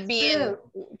they end up being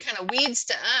kind of weeds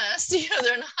to us. You know,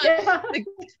 they're not,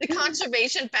 the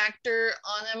conservation factor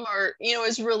on them are, you know,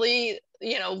 is really,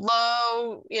 you know,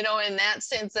 low, you know, in that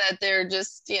sense that they're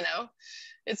just, you know,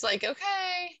 it's like,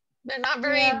 okay, they're not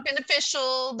very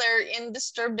beneficial. They're in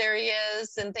disturbed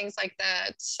areas and things like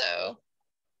that. So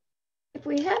if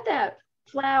we had that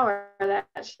flower, that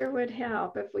sure would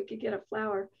help if we could get a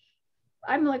flower.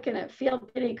 I'm looking at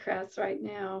field pennycress right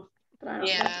now, but I don't,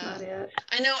 that's not it.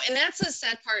 I know, and that's the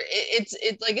sad part. It's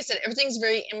like I said, everything's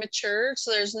very immature, so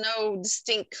there's no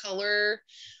distinct color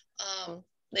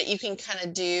that you can kind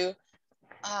of do,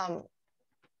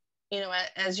 you know,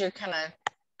 as you're kind of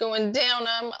going down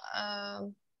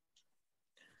them.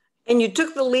 And you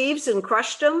took the leaves and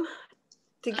crushed them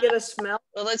to get a smell?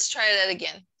 Well, let's try that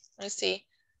again. Let's see.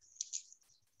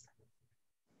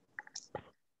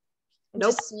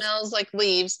 Nope. It just smells like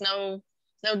leaves, no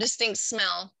distinct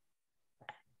smell.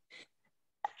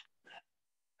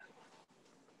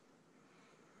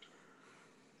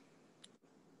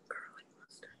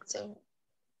 So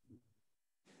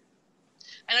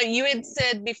I know you had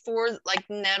said before, like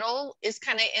nettle is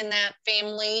kind of in that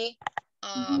family.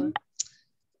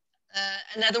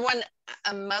 Another one,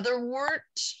 a motherwort,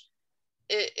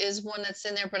 is one that's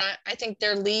in there, but I think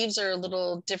their leaves are a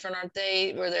little different, aren't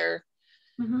they? Where they're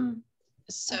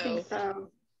so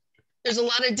there's a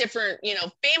lot of different, you know,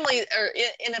 family, or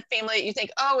in a family that you think,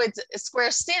 oh, it's a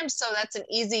square stem, so that's an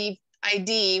easy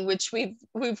ID, which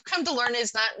we've come to learn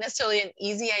is not necessarily an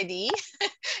easy ID.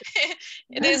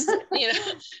 It is, you know,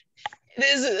 it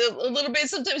is a little bit,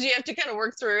 sometimes you have to kind of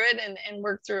work through it and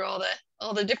work through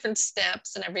all the different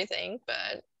steps and everything.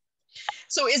 But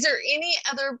so is there any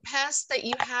other pests that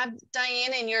you have,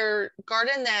 Diane, in your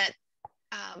garden that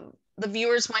the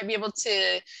viewers might be able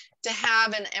to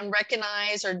have and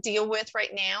recognize or deal with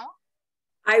right now?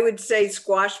 I would say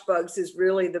squash bugs is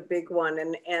really the big one.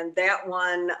 And that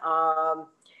one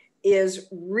is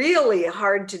really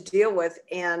hard to deal with.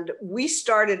 And we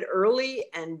started early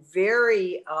and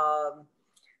very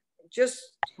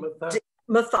just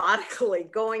methodically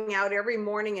going out every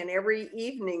morning and every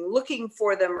evening looking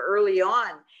for them early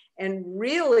on. And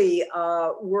really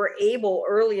were able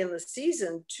early in the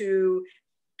season to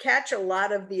catch a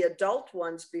lot of the adult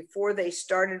ones before they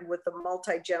started with the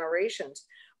multi-generations.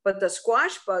 but the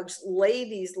squash bugs lay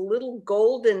these little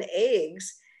golden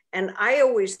eggs. And I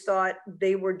always thought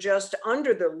they were just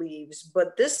under the leaves,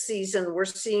 but this season we're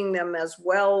seeing them as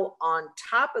well on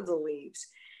top of the leaves.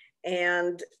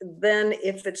 And then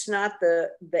if it's not the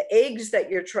eggs that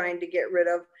you're trying to get rid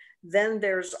of, then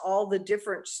there's all the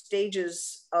different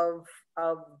stages of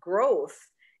growth.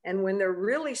 And when they're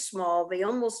really small, they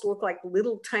almost look like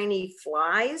little tiny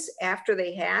flies after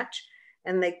they hatch.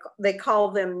 And they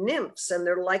call them nymphs, and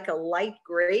they're like a light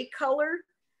gray color.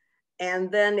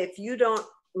 And then if you don't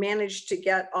manage to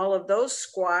get all of those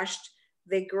squashed,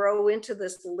 they grow into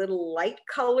this little light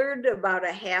colored, about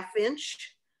a ½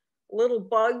 inch little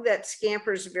bug that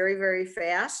scampers very, very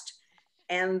fast.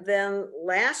 And then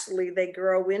lastly, they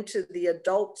grow into the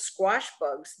adult squash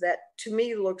bugs that to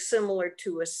me look similar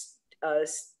to a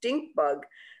stink bug.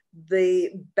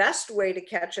 The best way to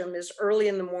catch them is early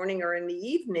in the morning or in the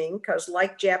evening, because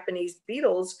like Japanese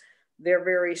beetles, they're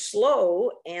very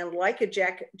slow. And like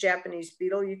a Japanese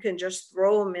beetle, you can just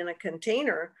throw them in a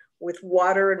container with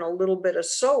water and a little bit of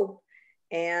soap.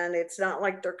 And it's not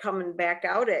like they're coming back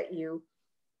out at you.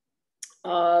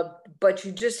 But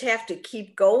you just have to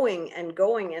keep going and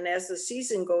going. And as the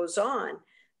season goes on,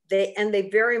 they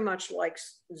very much like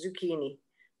zucchini.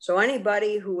 So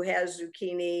anybody who has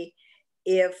zucchini,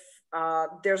 if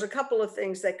there's a couple of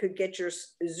things that could get your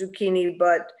zucchini,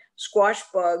 but squash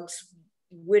bugs,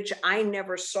 which I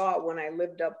never saw when I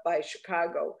lived up by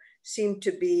Chicago, seem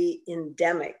to be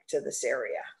endemic to this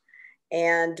area.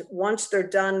 And once they're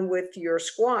done with your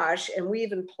squash, and we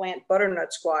even plant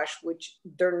butternut squash, which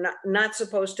they're not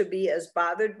supposed to be as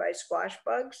bothered by squash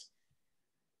bugs.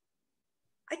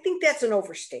 I think that's an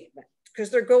overstatement, because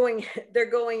they're going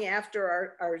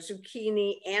after our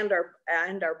zucchini and our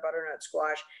butternut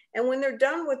squash. And when they're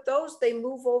done with those, they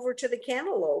move over to the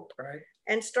cantaloupe, right,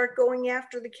 and start going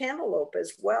after the cantaloupe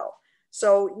as well.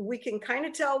 So we can kind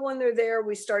of tell when they're there.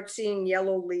 We start seeing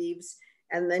yellow leaves,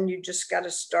 and then you just got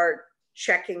to start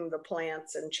checking the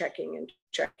plants and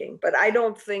checking. But I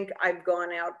don't think I've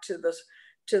gone out to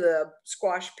the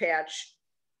squash patch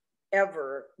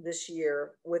ever this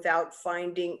year without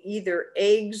finding either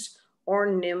eggs or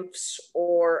nymphs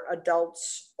or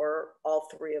adults or all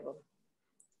three of them.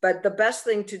 But the best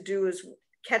thing to do is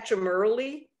catch them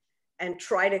early and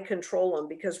try to control them,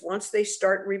 because once they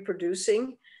start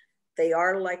reproducing, they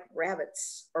are like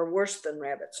rabbits, or worse than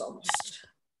rabbits almost.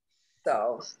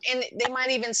 So, and they might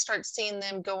even start seeing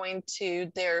them going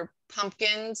to their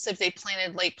pumpkins. If they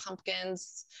planted late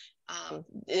pumpkins,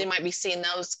 they might be seeing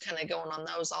those kind of going on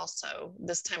those also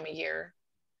this time of year.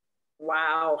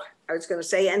 Wow. I was going to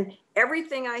say, and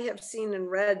everything I have seen and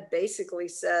read basically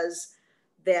says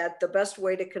that the best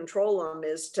way to control them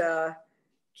is to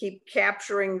keep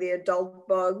capturing the adult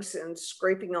bugs and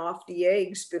scraping off the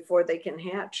eggs before they can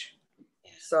hatch.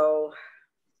 Yeah. So,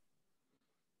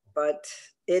 but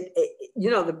it,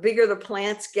 the bigger the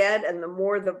plants get and the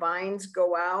more the vines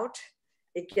go out,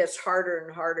 it gets harder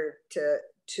and harder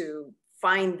to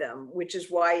find them, which is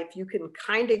why if you can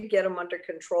kind of get them under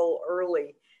control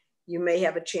early, you may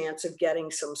have a chance of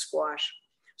getting some squash.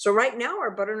 So right now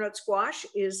our butternut squash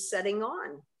is setting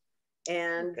on,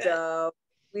 and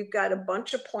we've got a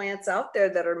bunch of plants out there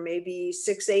that are maybe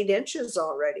 6-8 inches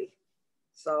already.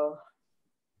 So.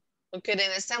 Well, good.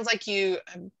 And it sounds like you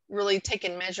have really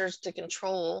taken measures to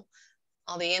control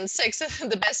all the insects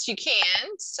the best you can.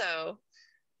 So.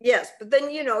 Yes, but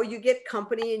then, you get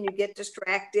company and you get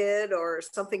distracted or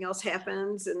something else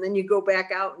happens, and then you go back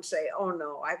out and say, oh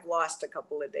no, I've lost a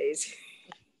couple of days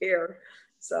here.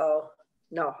 So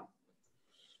no,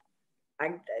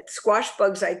 squash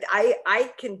bugs,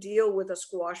 I can deal with a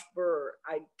squash burr.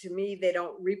 To me, they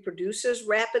don't reproduce as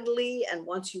rapidly. And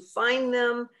once you find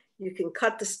them, you can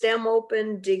cut the stem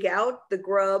open, dig out the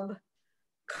grub,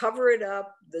 cover it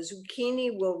up. The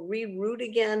zucchini will reroot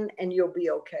again and you'll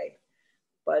be okay.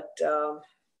 But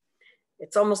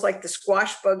it's almost like the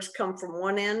squash bugs come from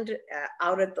one end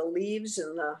out at the leaves,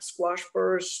 and the squash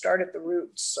burrs start at the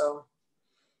roots. So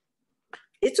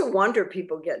it's a wonder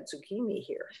people get zucchini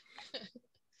here.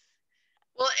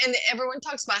 Well, and everyone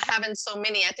talks about having so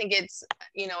many. I think it's,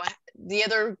 the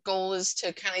other goal is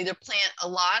to kind of either plant a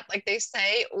lot, like they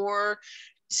say, or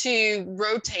to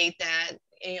rotate that,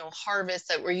 harvest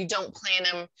that where you don't plant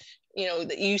them,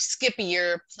 that you skip a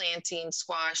year planting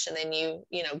squash, and then you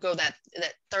go that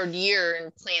third year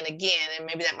and plant again, and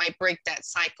maybe that might break that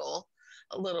cycle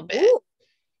a little bit. Ooh,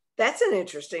 that's an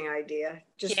interesting idea.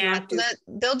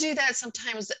 They'll do that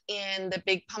sometimes in the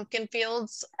big pumpkin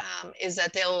fields. Is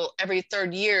that every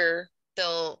third year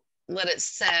they'll let it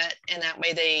set, and that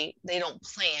way they don't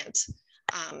plant,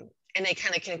 and they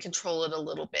kind of can control it a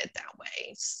little bit that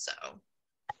way. So.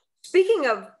 Speaking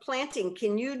of planting,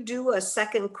 can you do a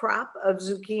second crop of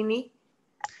zucchini?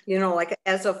 You know, like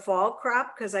as a fall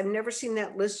crop? Because I've never seen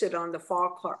that listed on the fall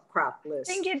crop I list.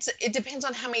 think it depends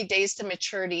on how many days to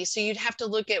maturity. So you'd have to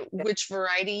look at which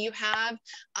variety you have.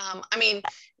 I mean,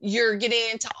 you're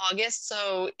getting into August,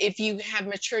 so if you have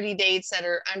maturity dates that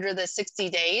are under the 60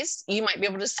 days, you might be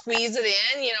able to squeeze it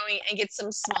in, you know, and get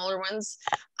some smaller ones.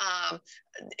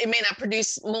 It may not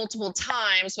produce multiple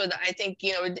times, but I think,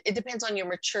 you know, it depends on your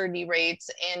maturity rates,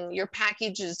 and your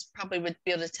packages probably would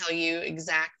be able to tell you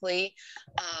exactly.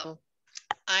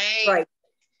 Right.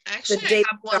 Actually, I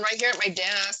have one right here at my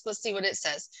desk. Let's see what it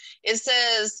says. It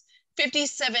says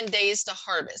 57 days to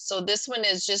harvest. So this one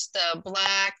is just the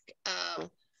black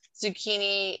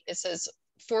zucchini. It says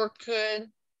Fort Hood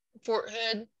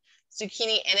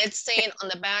zucchini, and it's saying on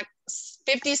the back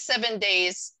 57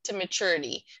 days to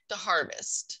maturity to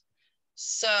harvest.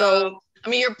 So I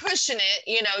mean, you're pushing it.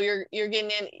 You know, you're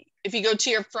getting in. If you go to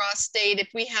your frost date, if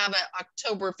we have an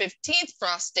October 15th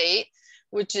frost date,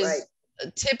 which is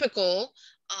typical,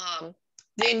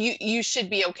 then you should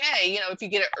be okay. You know, if you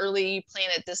get it early, you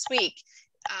plant it this week,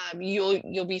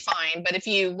 you'll be fine. But if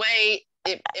you wait,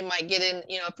 it might get in.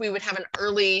 You know, if we would have an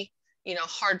early, you know,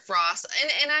 hard frost,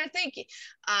 and I think,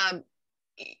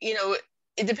 you know,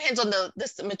 it depends on the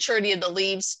maturity of the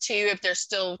leaves too. If they're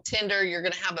still tender, you're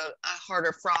going to have a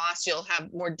harder frost. You'll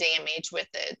have more damage with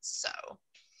it. So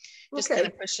just kind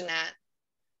of pushing that.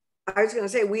 I was going to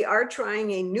say, we are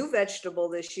trying a new vegetable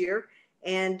this year,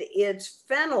 and it's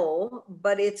fennel,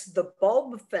 but it's the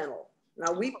bulb fennel.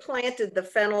 Now, we planted the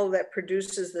fennel that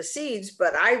produces the seeds,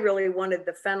 but I really wanted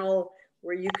the fennel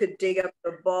where you could dig up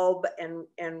the bulb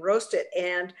and roast it.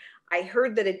 And I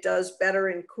heard that it does better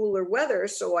in cooler weather,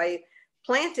 so I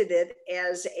planted it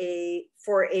as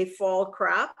for a fall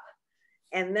crop.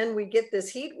 And then we get this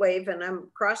heat wave, and I'm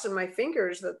crossing my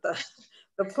fingers that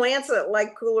the plants that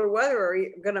like cooler weather are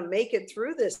going to make it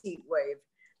through this heat wave.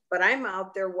 But I'm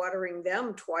out there watering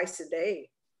them twice a day.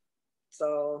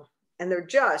 So, and they're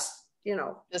just, you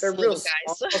know, they're real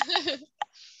guys.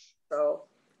 So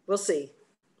we'll see.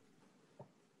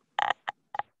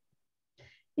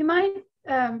 You might,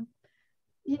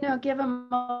 you know, give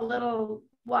them a little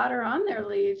water on their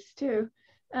leaves too.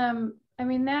 I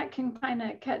mean, that can kind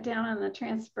of cut down on the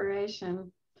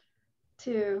transpiration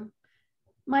too.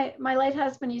 My late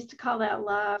husband used to call that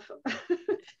love.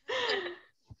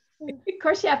 Of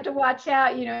course, you have to watch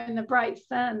out, you know, in the bright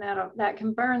sun that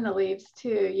can burn the leaves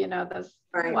too, you know, those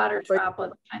water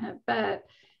droplets kind of. But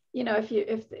you know,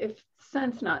 if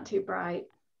sun's not too bright,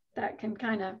 that can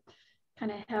kind of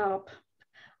help.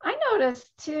 I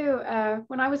noticed too,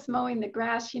 when I was mowing the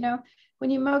grass, you know, when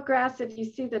you mow grass, if you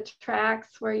see the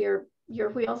tracks where your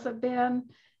wheels have been,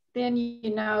 then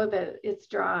you know that it's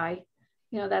dry.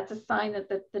 You know, that's a sign that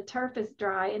the turf is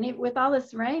dry. And with all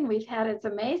this rain we've had, it's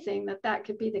amazing that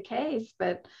could be the case.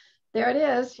 But there it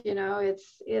is. You know,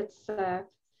 it's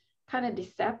kind of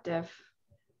deceptive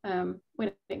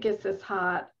when it gets this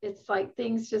hot. It's like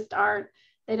things just aren't.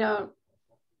 They don't.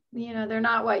 You know, they're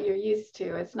not what you're used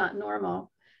to. It's not normal.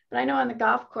 But I know on the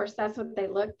golf course, that's what they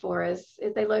look for. Is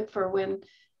they look for when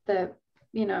the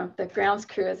grounds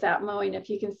crew is out mowing. If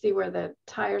you can see where the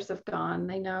tires have gone,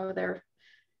 they know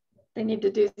they need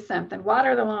to do something.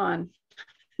 Water the lawn.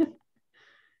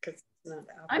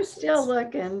 I'm still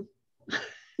looking.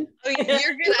 Oh, you're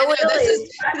good. I know this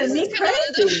is kind of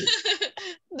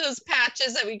those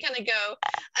patches that we kind of go.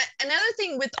 Another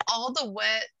thing with all the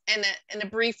wet and a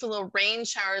brief little rain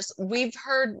showers, we've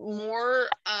heard more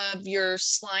of your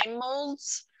slime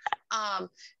molds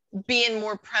being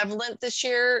more prevalent this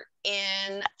year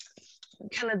in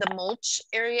kind of the mulch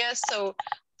area. So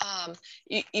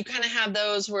you kind of have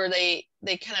those where they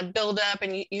kind of build up,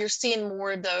 and you're seeing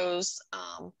more of those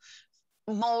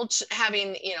mulch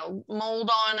having, you know, mold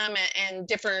on them and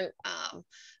different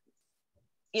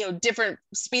you know, different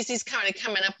species kind of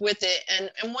coming up with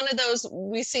it. And one of those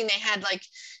we've seen, they had like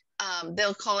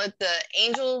they'll call it the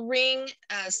angel ring.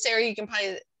 Sarah, you can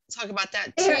probably talk about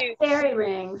that too. Fairy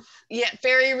rings. Yeah,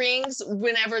 fairy rings.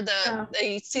 Whenever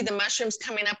they see the mushrooms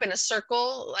coming up in a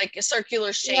circle, like a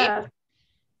circular shape. Yeah.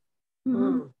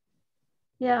 Mm-hmm.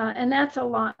 Yeah, and that's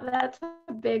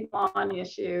a big lawn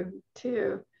issue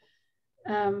too.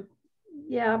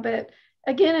 Yeah, but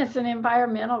again, it's an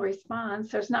environmental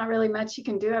response. There's not really much you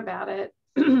can do about it.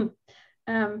 I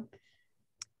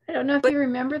don't know if you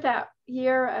remember that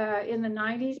year in the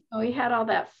 90s when we had all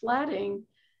that flooding.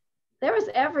 We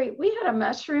had a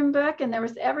mushroom book, and there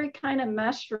was every kind of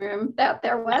mushroom that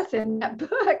there was in that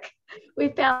book. We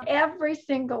found every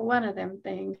single one of them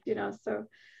things, you know, so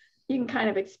you can kind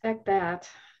of expect that.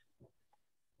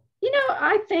 You know,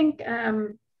 I think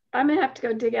I'm gonna have to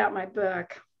go dig out my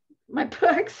book. My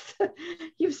books,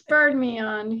 you've spurred me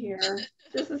on here.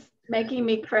 This is making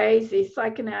me crazy, so I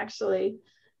can actually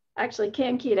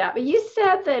can key it out. But you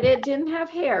said that it didn't have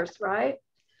hairs, right?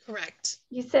 Correct.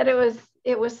 You said it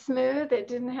was smooth. It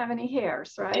didn't have any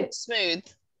hairs, right? It's smooth.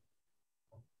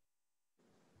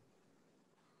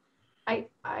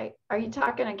 Are you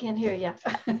talking? I can't hear you.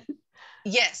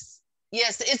 Yes,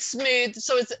 it's smooth.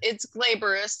 So it's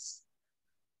glabrous.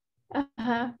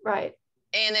 Right.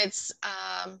 And it's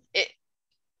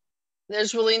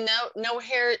there's really no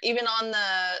hair even on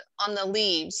the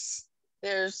leaves.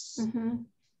 There's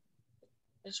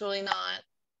really not.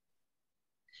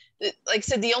 Like I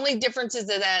said, the only difference is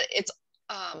that it's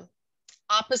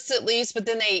opposite leaves, but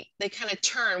then they kind of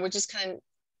turn, which is kind of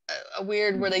a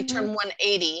weird where they turn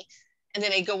 180 and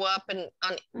then they go up and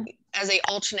as they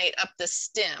alternate up the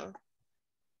stem.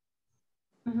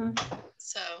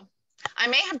 So I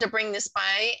may have to bring this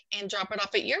by and drop it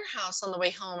off at your house on the way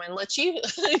home and let you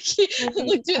look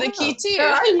through the key too.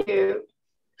 Where are you?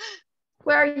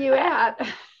 Where are you at?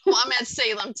 Well, I'm at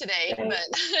Salem today, Okay. but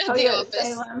at the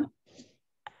office. Salem.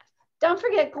 Don't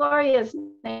forget Gloria's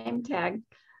name tag.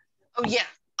 Oh yeah,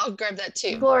 I'll grab that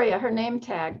too. Gloria, her name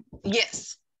tag.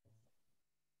 Yes.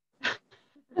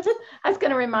 I was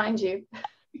going to remind you.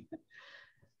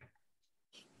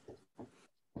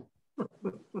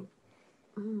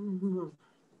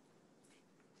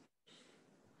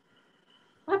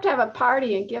 I'll have to have a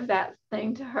party and give that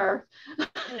thing to her.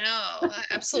 No,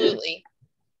 absolutely.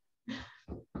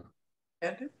 We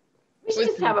should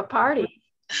just have a party.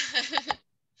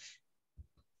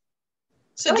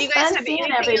 So do you guys have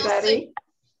anything else?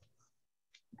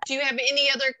 Do you have any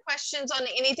other questions on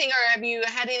anything, or have you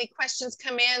had any questions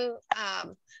come in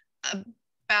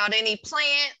about any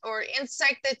plant or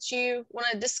insect that you want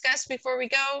to discuss before we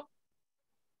go?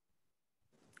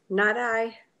 Not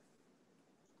I.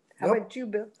 How about you,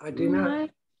 Bill? I do not.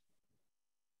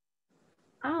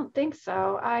 I don't think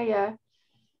so. I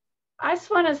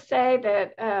just want to say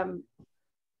that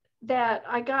that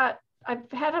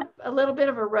I've had a little bit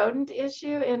of a rodent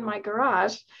issue in my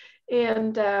garage,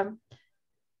 and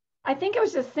I think it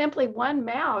was just simply one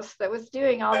mouse that was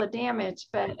doing all the damage.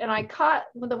 And I caught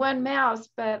the one mouse,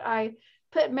 but I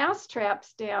put mouse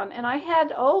traps down, and I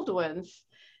had old ones,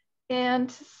 and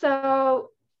so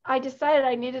I decided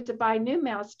I needed to buy new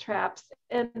mouse traps,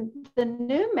 and the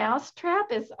new mouse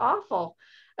trap is awful.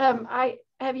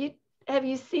 Have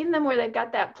you seen them where they've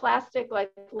got that plastic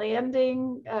like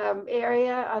landing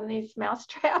area on these mouse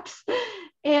traps?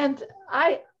 And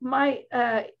my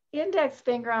index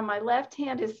finger on my left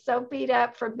hand is so beat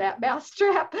up from that mouse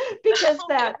trap because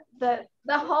the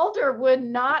holder would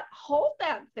not hold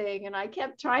that thing, and I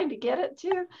kept trying to get it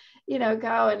to,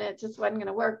 go, and it just wasn't going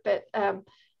to work. But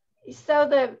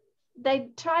so they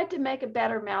tried to make a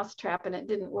better mouse trap, and it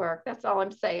didn't work. That's all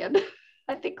I'm saying.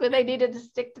 I think they needed to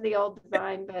stick to the old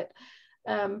design, but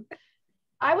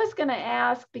I was going to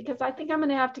ask, because I think I'm going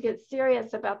to have to get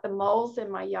serious about the moles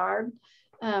in my yard.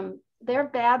 They're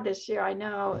bad this year, I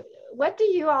know. What do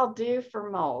you all do for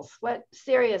moles?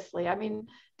 Seriously? I mean,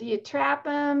 do you trap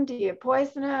them? Do you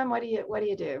poison them? What do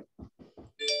you do?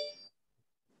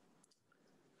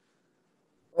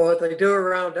 Well, what they do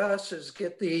around us is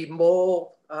get the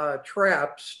mole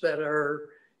traps that are,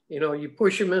 you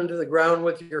push them into the ground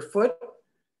with your foot,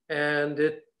 and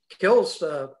it kills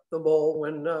the mole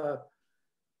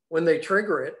when they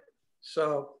trigger it.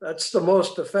 So that's the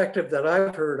most effective that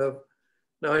I've heard of.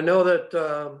 Now I know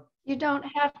that you don't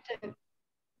have to.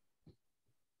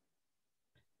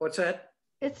 What's that?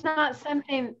 It's not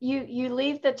something you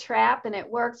leave the trap and it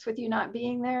works with you not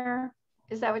being there.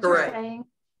 Is that what Correct. You're saying?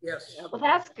 Yes. Well,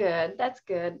 that's good. That's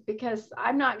good, because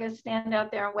I'm not going to stand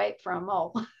out there and wait for a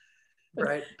mole.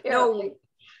 Right. No,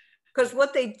 because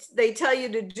what they tell you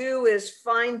to do is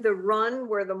find the run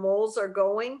where the moles are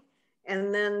going,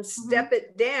 and then step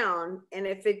it down. And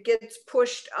if it gets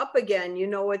pushed up again,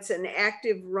 it's an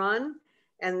active run.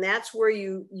 And that's where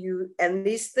and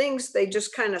these things, they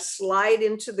just kind of slide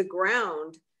into the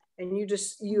ground, and you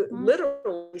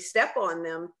literally step on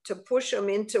them to push them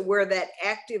into where that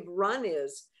active run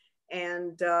is.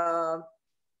 And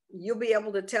you'll be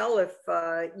able to tell if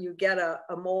you get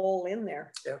a mole in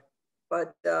there. Yeah.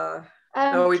 But do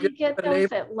you get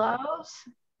those at Lowe's?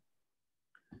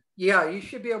 Yeah, you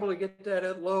should be able to get that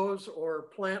at Lowe's or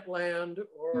Plantland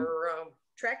or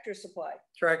Tractor Supply.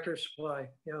 Tractor Supply,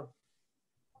 yeah.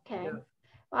 Okay. Yeah.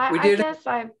 Well, I guess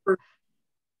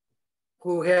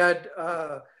who had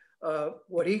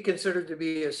what he considered to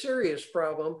be a serious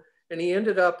problem, and he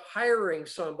ended up hiring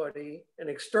somebody, an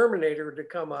exterminator, to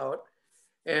come out,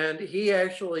 And he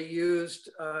actually used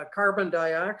carbon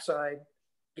dioxide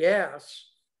gas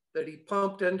that he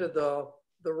pumped into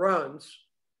the runs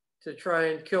to try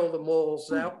and kill the moles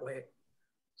that way.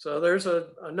 So there's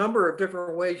a number of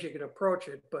different ways you can approach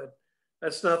it, but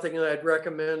that's nothing that I'd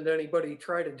recommend anybody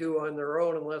try to do on their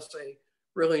own unless they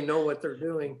really know what they're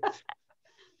doing.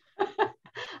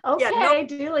 Okay, yeah,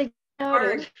 duly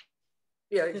noted.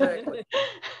 Yeah, exactly.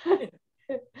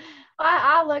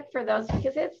 I'll look for those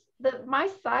because my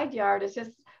side yard is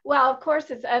just, well, of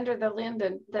course it's under the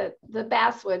linden, the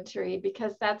basswood tree,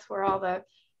 because that's where all the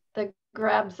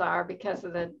grubs are because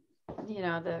of the,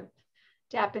 the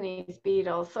Japanese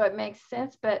beetles. So it makes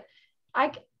sense. But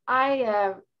I've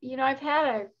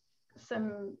had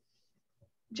some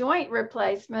joint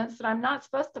replacements and I'm not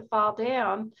supposed to fall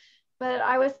down, but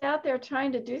I was out there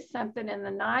trying to do something in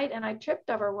the night and I tripped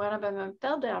over one of them and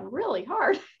fell down really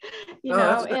hard,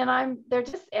 and they're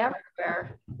just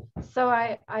everywhere. So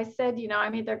I said,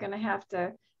 I'm either going to have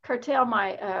to curtail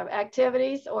my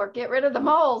activities or get rid of the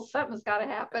moles. Something's got to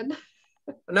happen.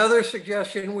 Another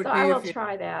suggestion would be I will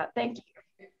try that. Thank you.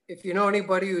 If you know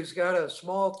anybody who's got a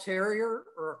small terrier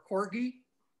or a corgi,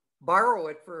 borrow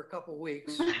it for a couple of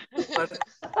weeks.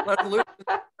 let loose.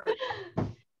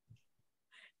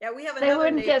 Yeah, we have. They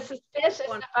wouldn't get suspicious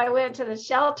if I went to the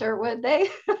shelter, would they?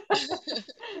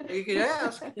 You could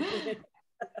ask.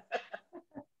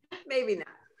 Maybe not.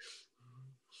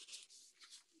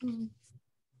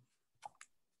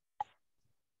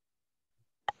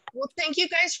 Well, thank you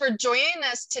guys for joining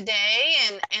us today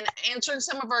and answering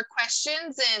some of our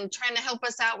questions and trying to help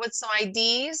us out with some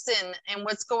ideas and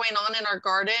what's going on in our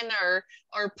garden or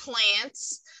our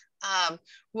plants.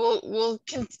 We'll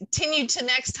continue to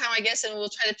next time, I guess, and we'll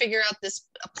try to figure out this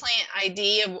plant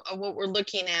ID of what we're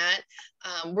looking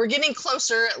at. We're getting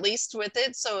closer, at least, with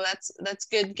it, so that's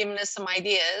good, giving us some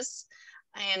ideas.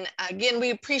 And again,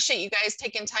 we appreciate you guys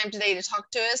taking time today to talk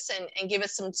to us and give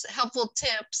us some helpful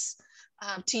tips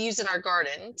to use in our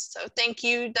garden. So thank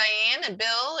you, Diane and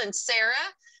Bill and Sarah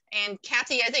and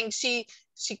Kathy. I think she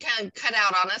kind of cut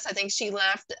out on us. I think she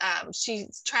left.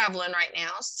 She's traveling right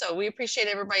now. So we appreciate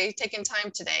everybody taking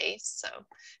time today. So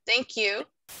thank you.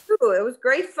 Ooh, it was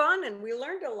great fun and we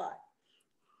learned a lot.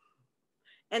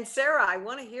 And Sarah, I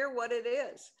want to hear what it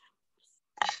is.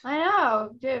 I know.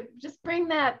 Just bring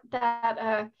that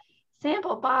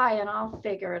sample by and I'll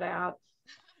figure it out.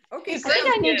 Okay. I think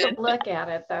I need to look at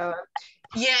it though.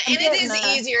 Yeah, and it is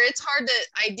easier. It's hard to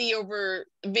ID over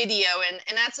video,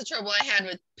 and that's the trouble I had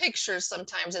with pictures.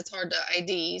 Sometimes it's hard to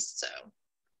ID. So,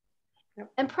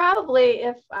 and probably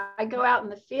if I go out in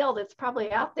the field, it's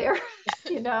probably out there.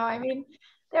 I mean,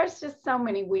 there's just so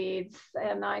many weeds,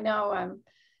 and I know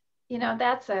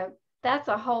that's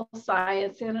a whole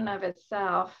science in and of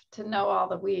itself to know all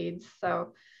the weeds.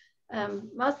 So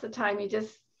most of the time you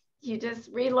just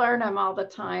relearn them all the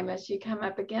time as you come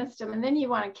up against them. And then you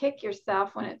want to kick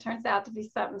yourself when it turns out to be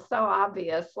something so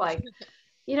obvious, like,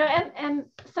 and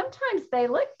sometimes they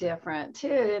look different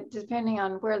too, depending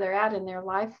on where they're at in their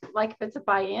life. Like if it's a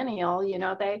biennial,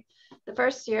 the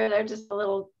first year they're just a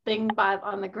little thing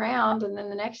on the ground, and then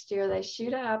the next year they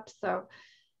shoot up. So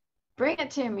bring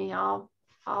it to me. I'll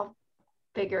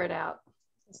figure it out.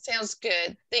 Sounds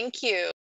good. Thank you.